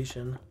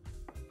invitation.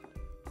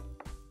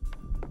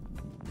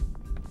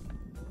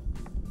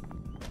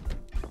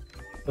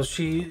 So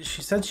she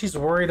said she's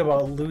worried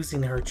about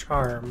losing her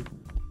charm,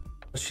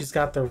 but she's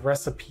got the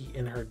recipe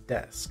in her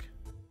desk.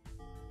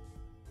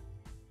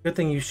 Good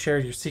thing you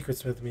shared your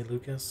secrets with me,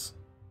 Lucas.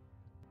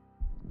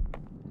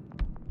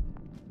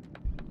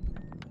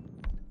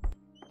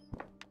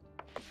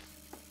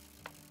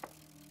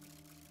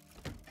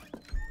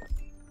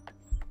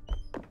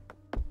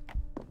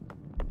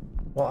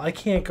 Well, I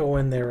can't go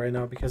in there right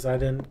now because I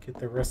didn't get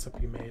the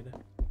recipe made.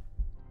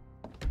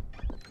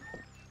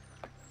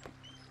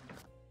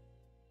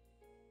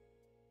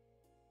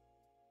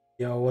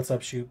 Yo, what's up,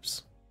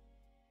 Shoops?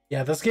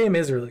 Yeah, this game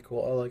is really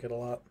cool. I like it a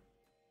lot.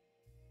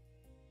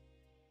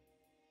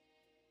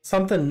 It's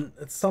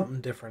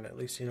something different, at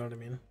least, you know what I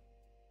mean?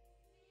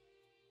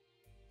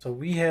 So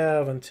we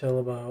have until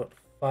about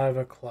 5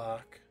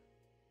 o'clock.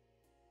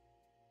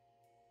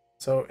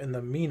 So in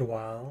the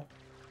meanwhile,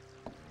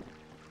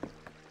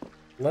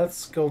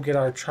 let's go get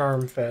our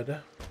charm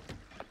fed.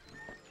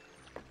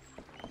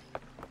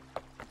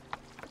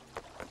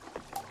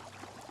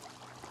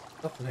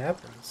 Nothing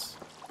happens.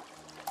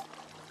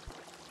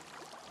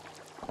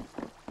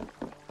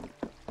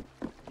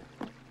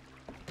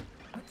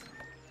 What?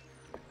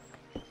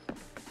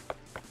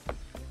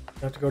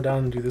 I have to go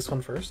down and do this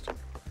one first.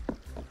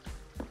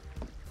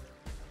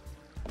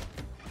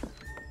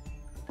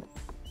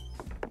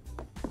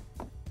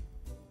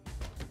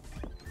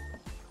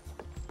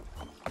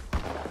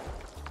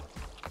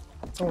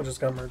 Someone just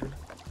got murdered.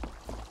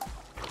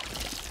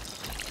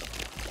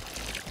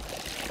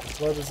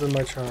 Blood is in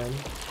my charm.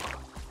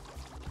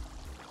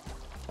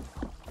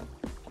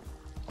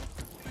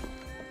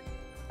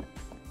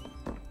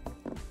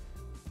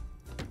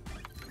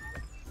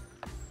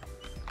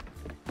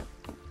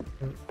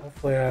 And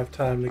hopefully I have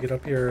time to get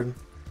up here and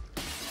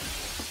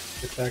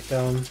get back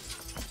down.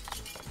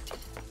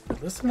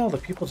 Listen to all the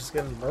people just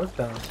getting murked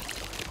down.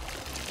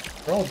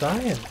 They're all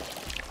dying.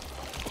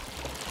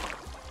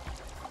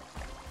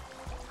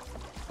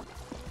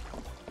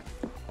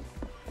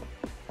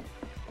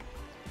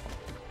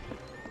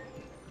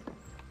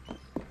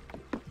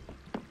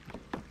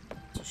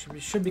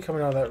 Should be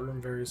coming out of that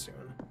room very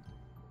soon.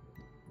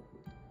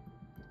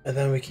 And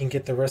then we can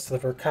get the rest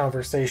of her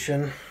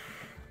conversation.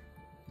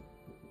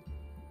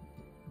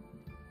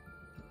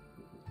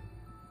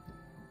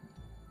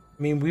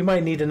 I mean, we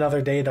might need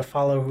another day to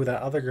follow who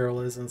that other girl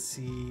is and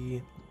see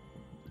if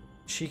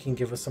she can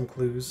give us some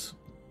clues.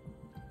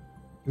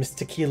 Miss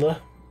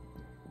Tequila.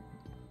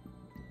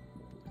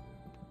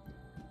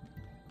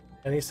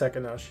 Any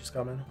second now, she's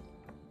coming.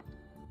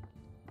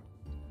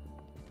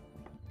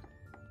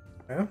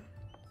 Okay.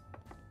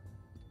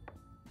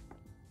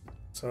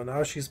 So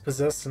now she's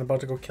possessed and about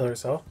to go kill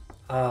herself.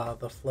 Ah,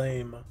 the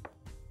flame.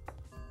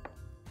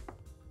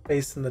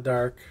 Face in the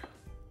dark.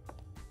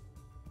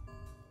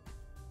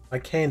 My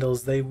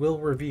candles, they will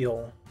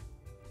reveal.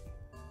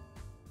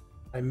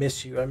 I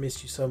miss you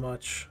so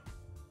much.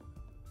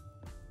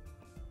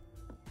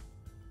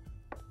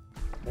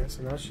 Okay,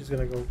 so now she's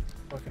gonna go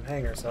fucking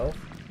hang herself.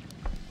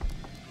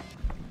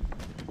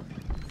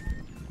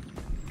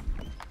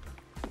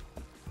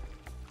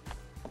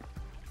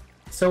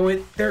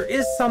 So there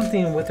is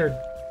something with her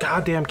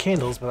goddamn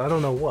candles, but I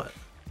don't know what.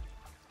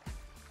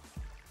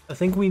 I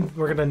think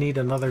we're gonna need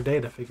another day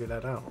to figure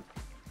that out.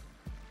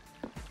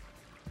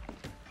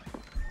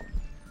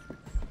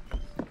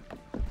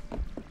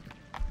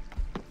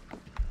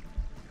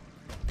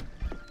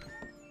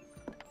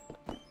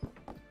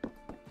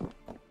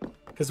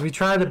 Because we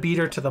tried to beat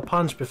her to the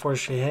punch before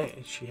she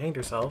hanged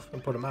herself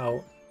and put him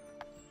out.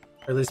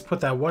 Or at least put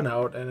that one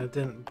out, and it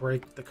didn't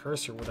break the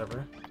curse or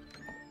whatever.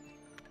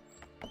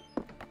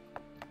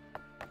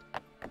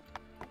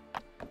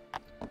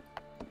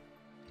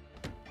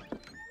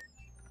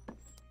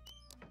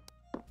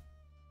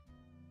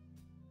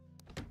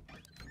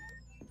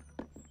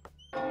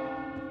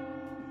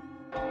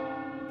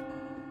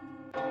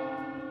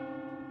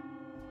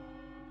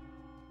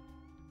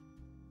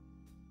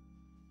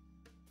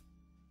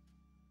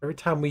 Every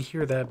time we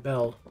hear that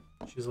bell,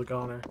 she's a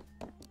goner.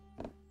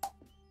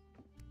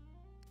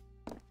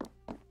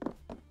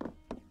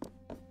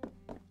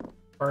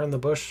 Far in the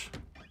bush,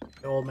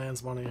 the old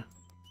man's money.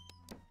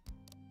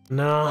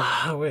 No,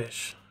 I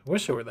wish. I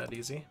wish it were that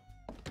easy.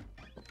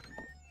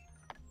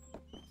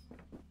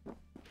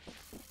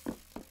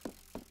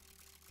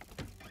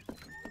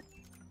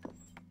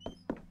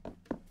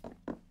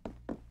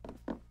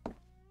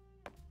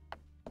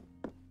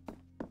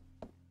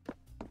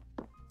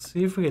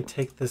 See if we could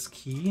take this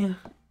key.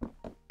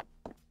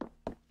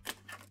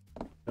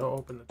 Go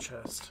open the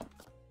chest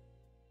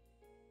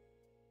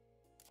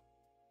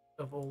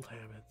of old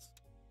habits.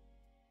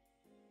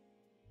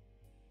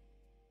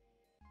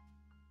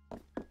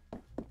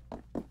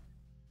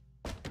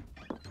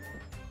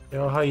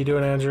 Yo, how you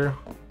doing, Andrew?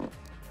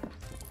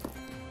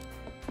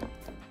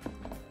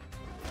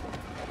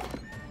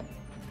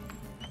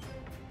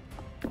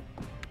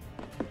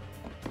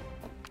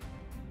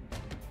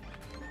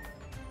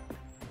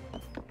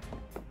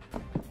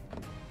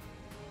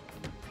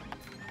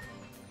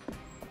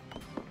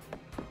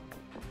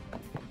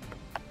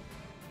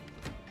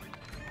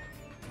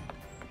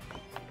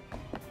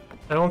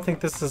 I don't think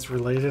this is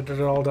related at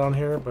all down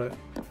here, but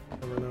you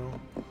never know.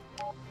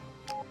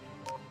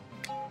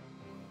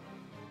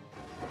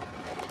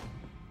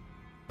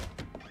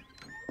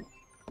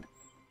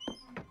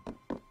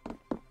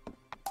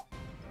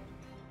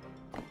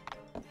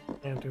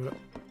 Can't do it.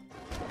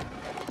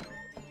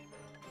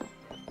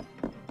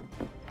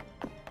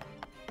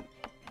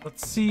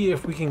 Let's see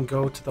if we can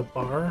go to the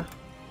bar.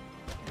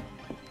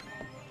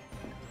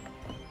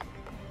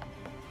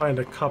 Find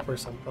a cup or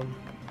something.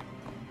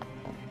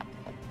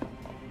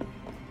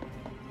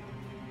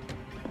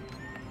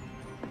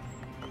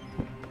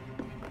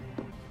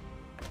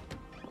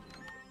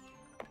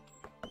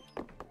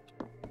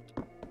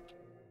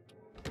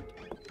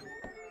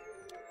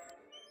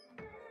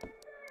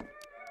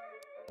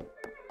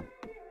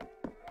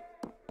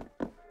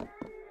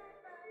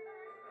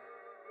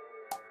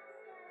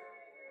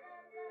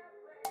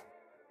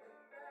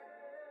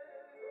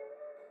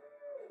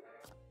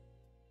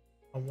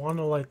 I want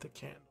to light the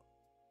candle.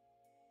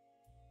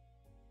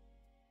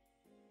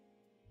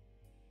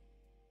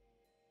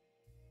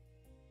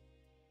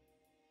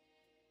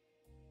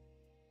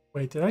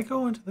 Wait, did I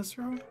go into this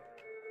room?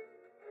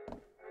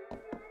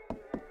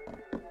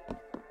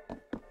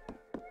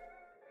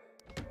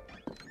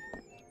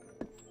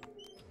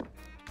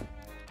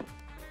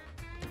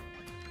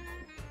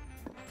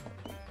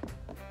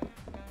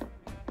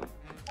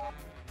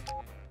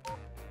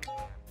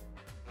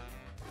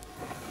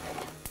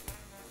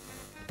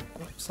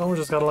 Someone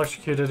just got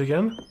electrocuted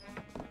again.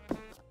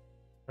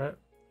 Right.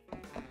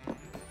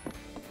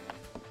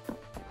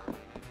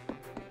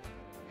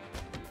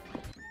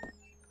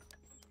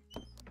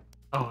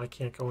 Oh, I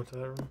can't go into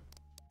that room.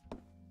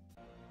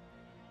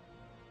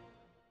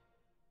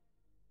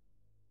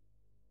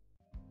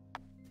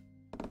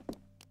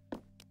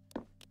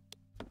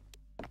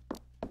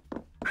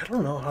 I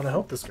don't know how to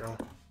help this girl.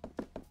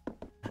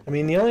 I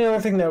mean, the only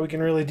other thing that we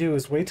can really do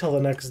is wait till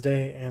the next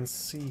day and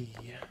see.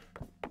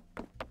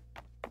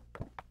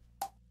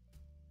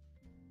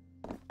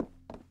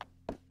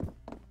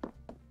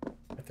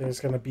 There's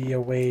going to be a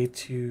way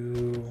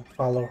to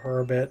follow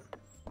her a bit,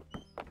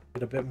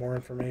 get a bit more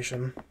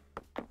information.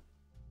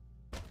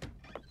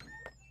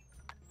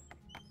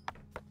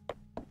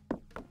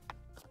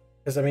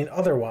 Because, I mean,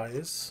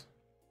 otherwise,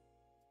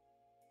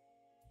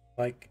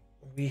 like,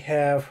 we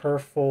have her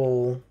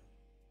full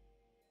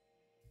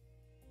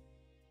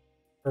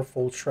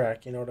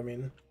track, you know what I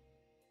mean?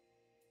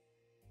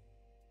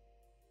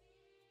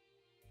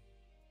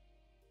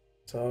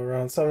 So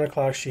around 7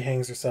 o'clock, she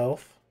hangs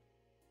herself.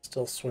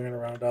 Still swinging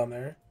around down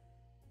there.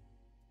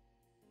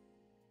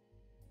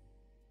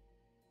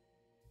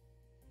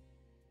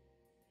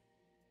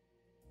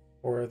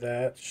 For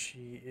that,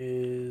 she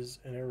is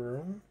in a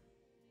room.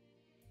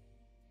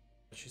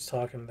 She's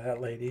talking to that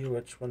lady,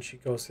 which when she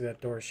goes through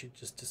that door, she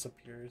just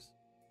disappears.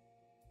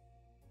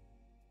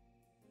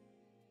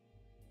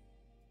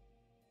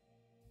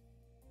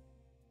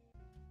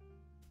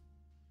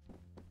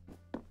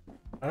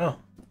 I don't know.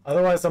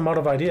 Otherwise, I'm out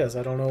of ideas.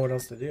 I don't know what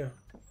else to do.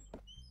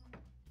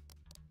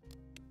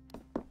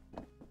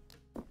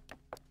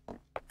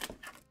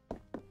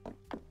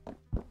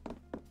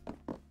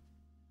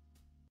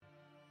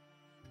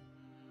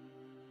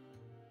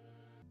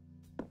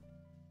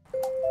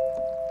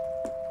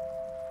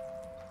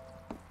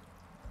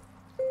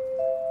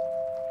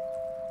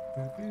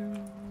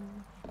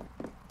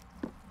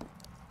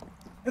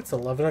 It's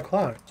 11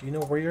 o'clock. Do you know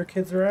where your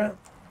kids are at?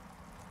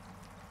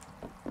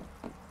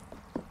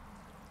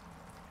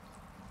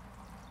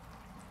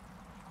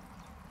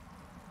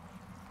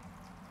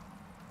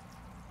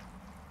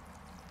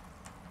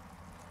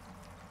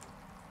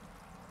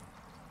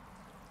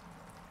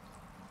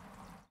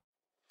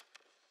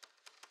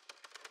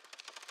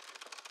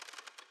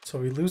 So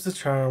we lose the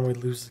charm, we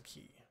lose the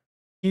key.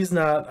 He's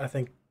not, I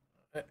think,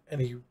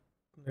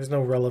 there's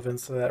no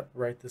relevance to that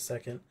right this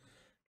second.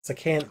 So I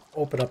can't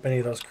open up any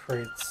of those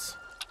crates.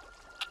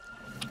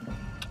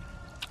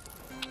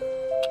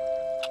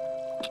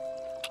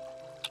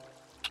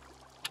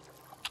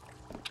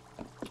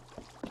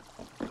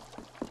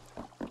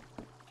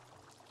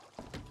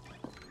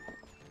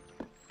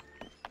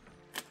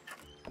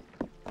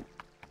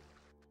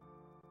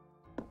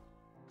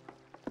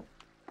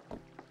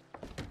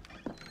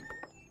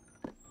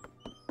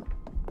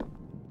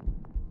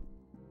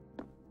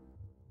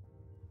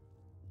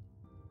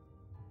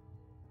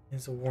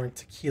 Needs a warrant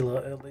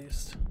tequila at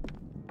least.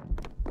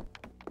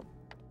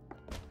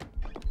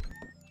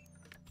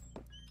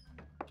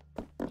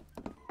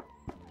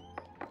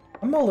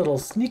 I'm a little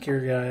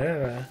sneakier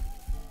guy.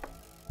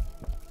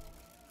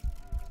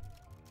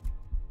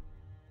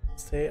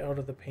 Stay out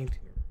of the painting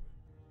room.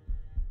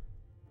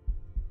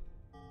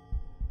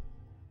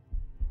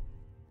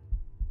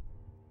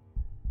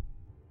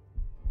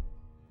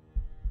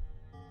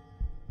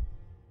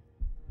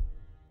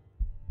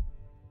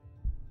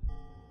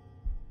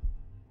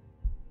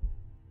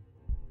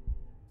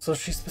 So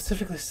she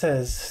specifically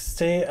says,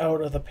 stay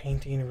out of the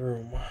painting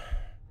room.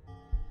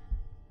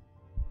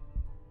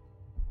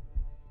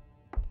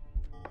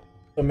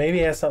 So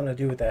maybe it has something to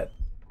do with that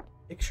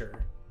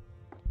picture.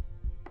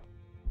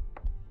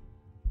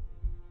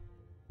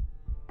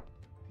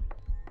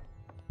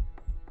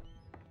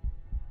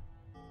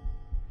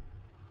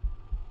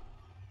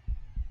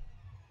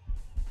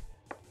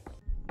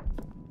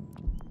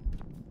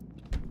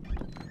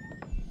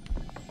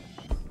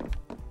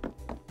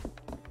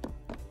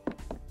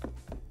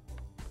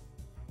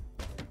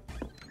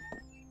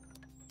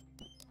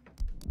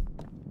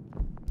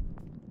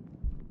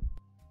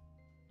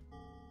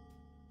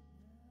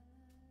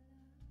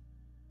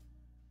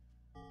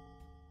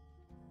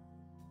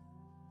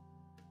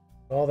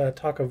 All that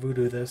talk of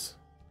voodoo, this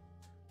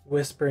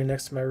whispering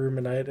next to my room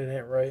at night, it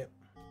ain't right.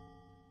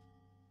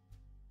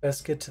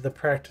 Best get to the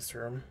practice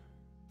room.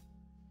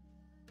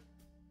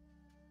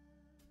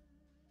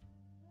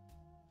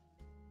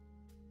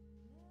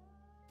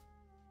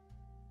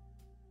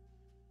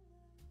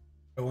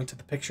 Going to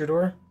the picture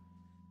door?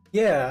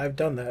 Yeah, I've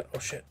done that. Oh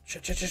shit.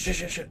 Shit.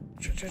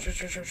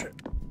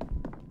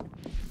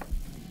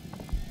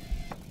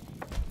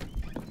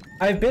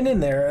 I've been in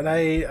there and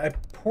I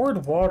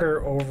poured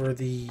water over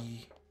the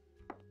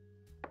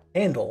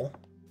handle,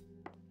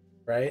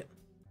 right?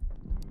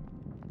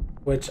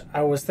 Which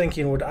I was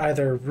thinking would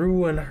either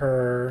ruin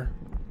her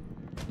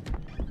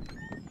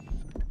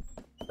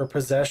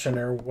possession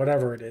or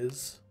whatever it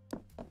is.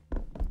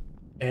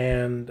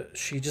 And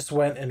she just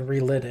went and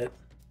relit it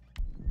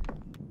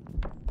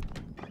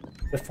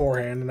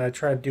beforehand, and I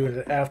tried doing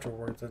it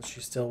afterwards, and she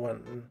still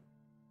went and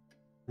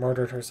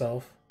murdered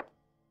herself.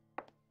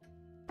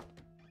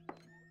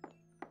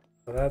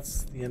 So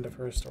that's the end of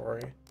her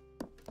story.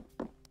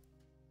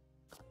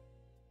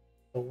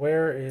 So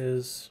where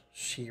is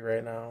she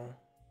right now?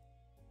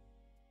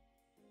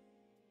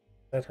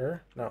 Is that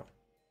her? No.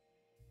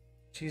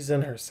 She's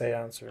in her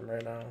seance room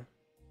right now.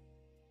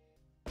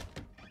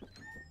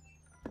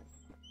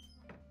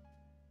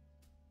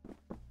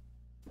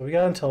 So we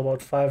got until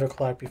about 5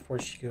 o'clock before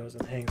she goes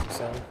and hangs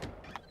herself.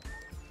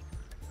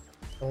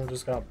 Someone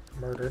just got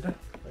murdered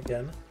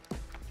again.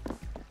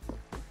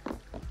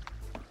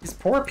 These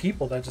poor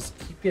people that just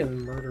keep getting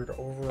murdered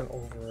over and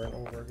over and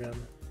over again.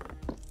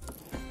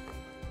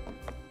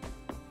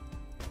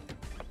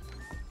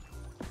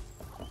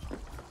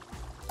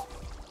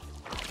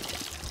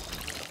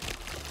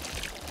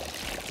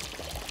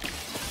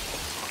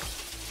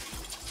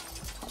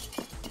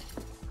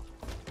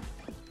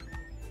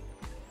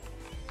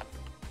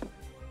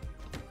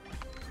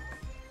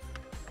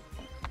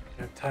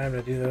 I have time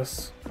to do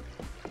this.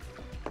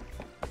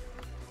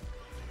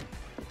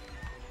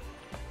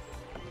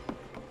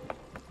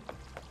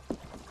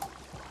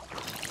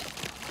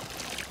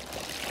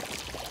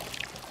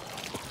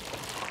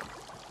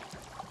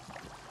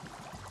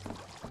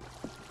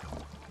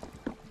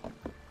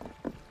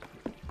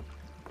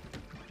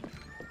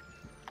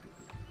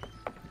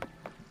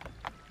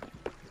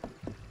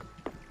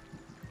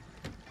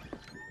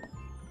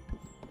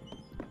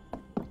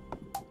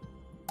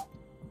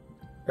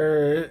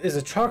 There is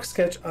a chalk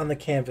sketch on the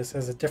canvas,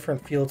 has a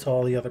different feel to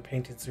all the other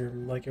paintings,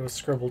 like it was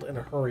scribbled in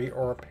a hurry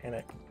or a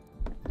panic.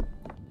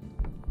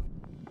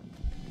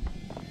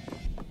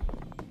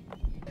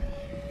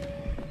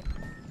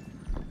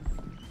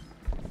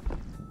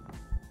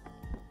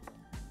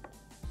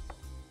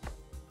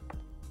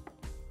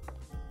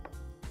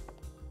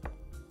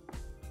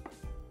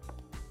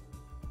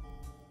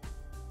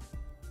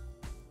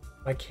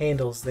 My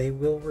candles, they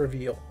will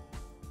reveal.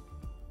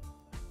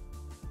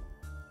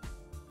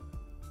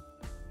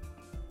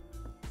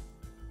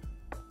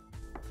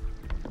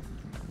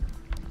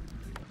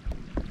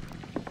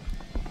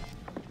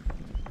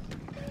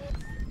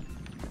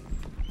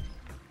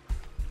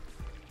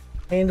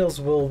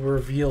 Candles will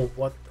reveal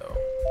what, though?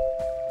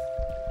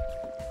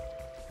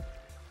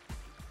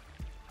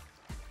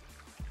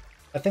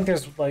 I think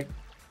there's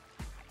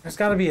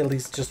got to be at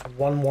least just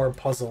one more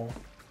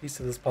piece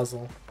of this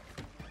puzzle.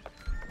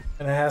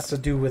 And it has to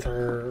do with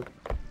her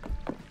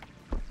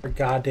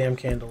goddamn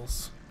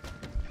candles.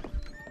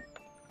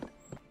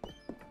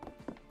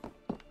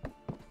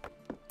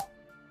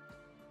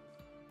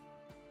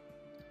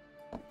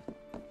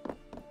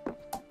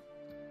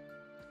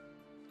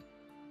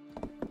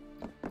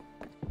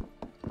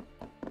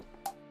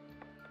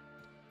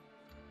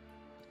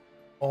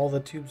 All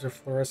the tubes of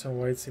fluorescent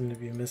white seem to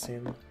be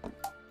missing.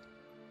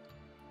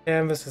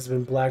 Canvas has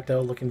been blacked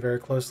out. Looking very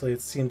closely,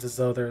 it seems as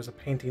though there is a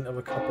painting of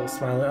a couple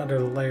smiling under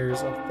the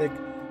layers of thick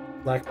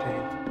Black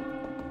paint.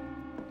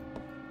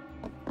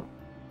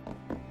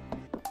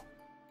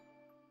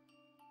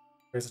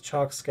 There's a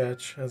chalk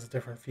sketch, has a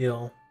different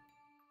feel.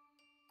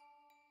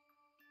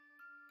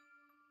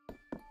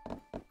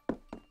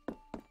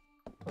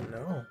 Oh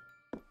no.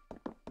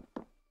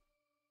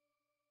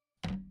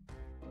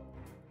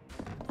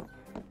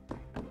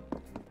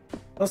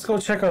 Let's go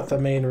check out the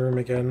main room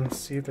again,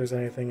 see if there's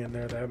anything in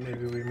there that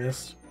maybe we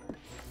missed.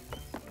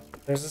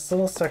 There's this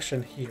little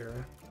section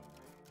here.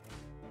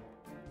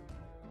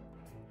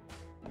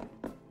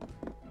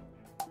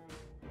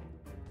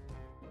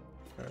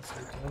 Alright, so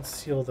we can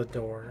seal the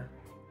door.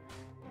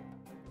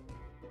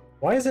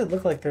 Why does it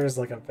look like there's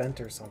like a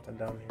vent or something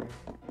down here?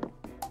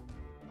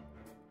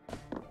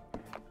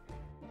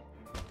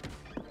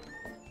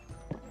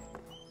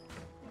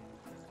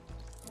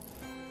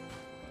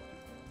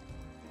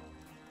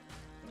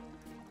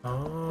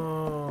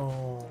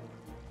 Oh.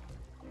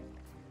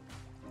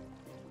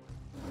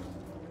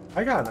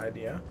 I got an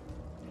idea.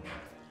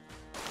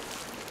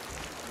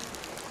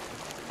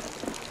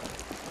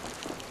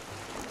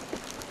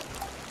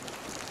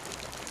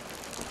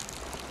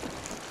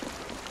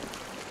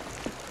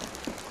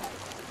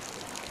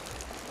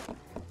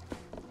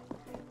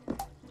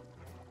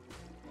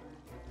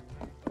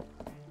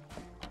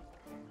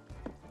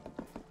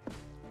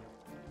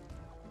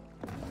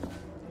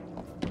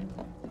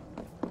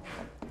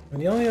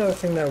 And the only other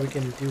thing that we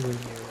can do in here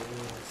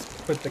is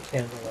put the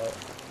candle out.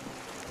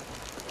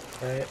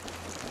 Right?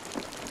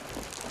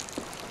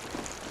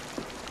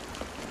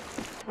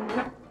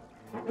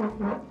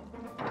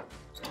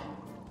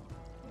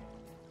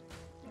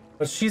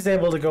 But she's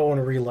able to go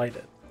and relight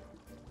it.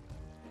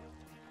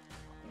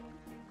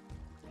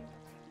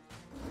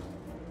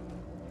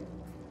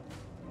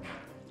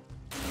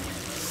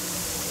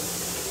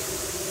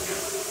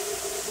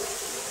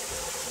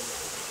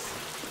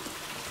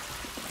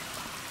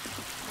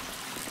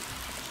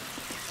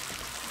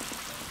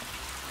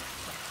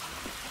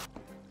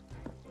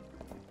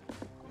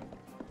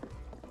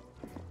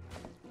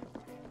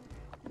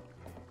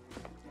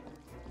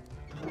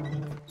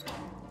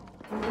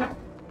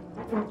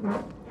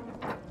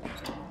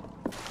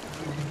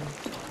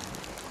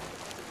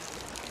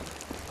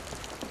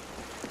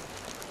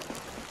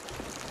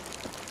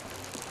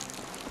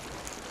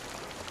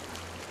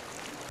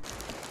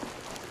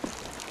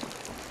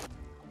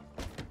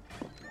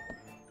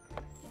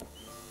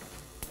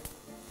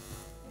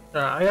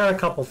 I got a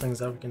couple things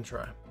that we can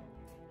try.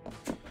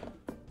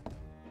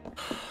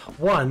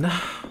 One,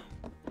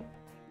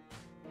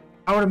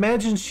 I would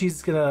imagine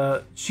she's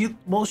gonna... She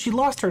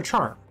lost her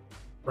charm,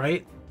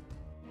 right?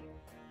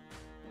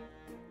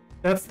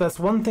 That's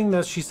one thing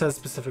that she says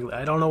specifically.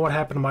 I don't know what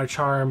happened to my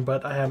charm,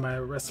 but I had my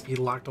recipe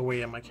locked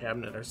away in my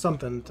cabinet or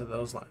something to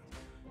those lines.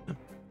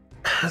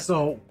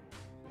 So...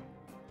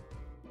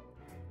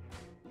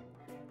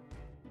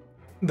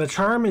 the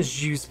charm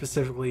is used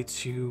specifically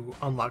to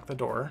unlock the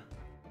door.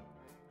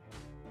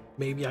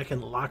 Maybe I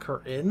can lock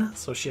her in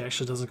so she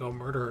actually doesn't go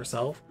murder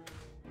herself.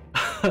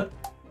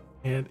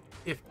 And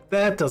if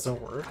that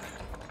doesn't work,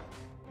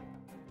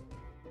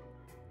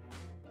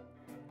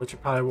 which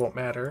it probably won't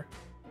matter,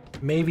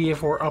 maybe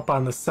if we're up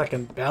on the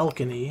second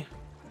balcony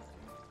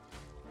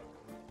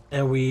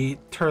and we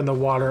turn the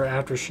water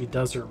after she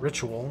does her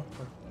ritual.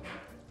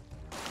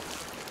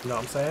 You know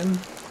what I'm saying?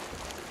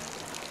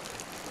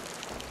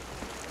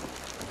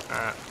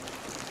 Alright.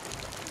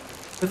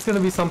 It's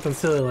gonna be something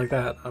silly like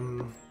that.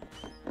 I'm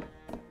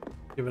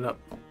giving up.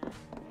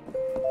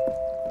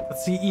 But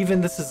see, even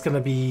this is gonna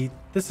be...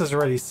 This is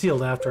already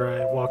sealed after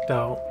I walked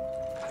out.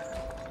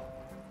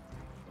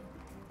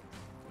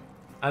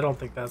 I don't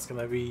think that's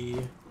gonna be...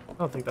 I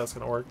don't think that's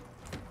gonna work.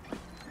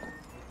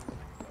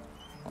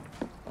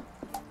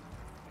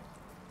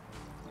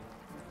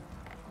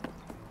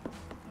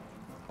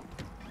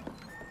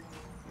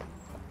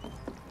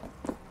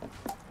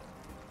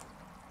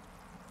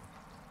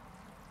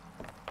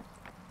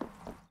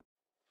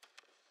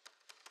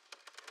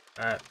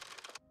 Alright.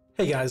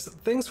 Hey guys,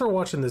 thanks for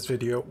watching this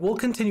video. We'll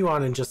continue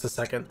on in just a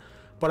second,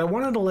 but I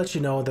wanted to let you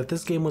know that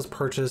this game was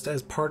purchased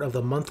as part of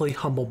the monthly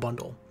Humble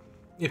Bundle.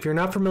 If you're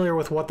not familiar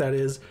with what that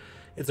is,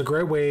 it's a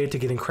great way to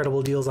get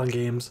incredible deals on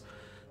games,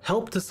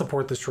 help to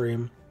support the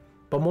stream,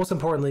 but most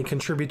importantly,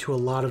 contribute to a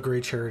lot of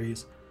great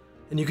charities.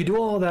 And you can do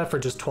all of that for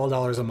just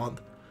 $12 a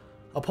month.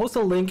 I'll post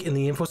a link in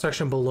the info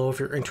section below if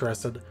you're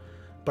interested,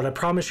 but I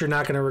promise you're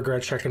not going to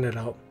regret checking it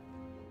out.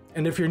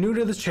 And if you're new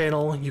to this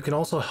channel, you can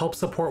also help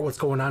support what's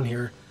going on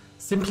here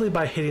simply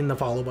by hitting the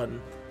follow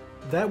button.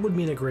 That would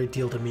mean a great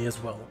deal to me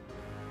as well.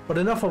 But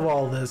enough of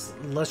all this,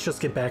 let's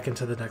just get back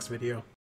into the next video.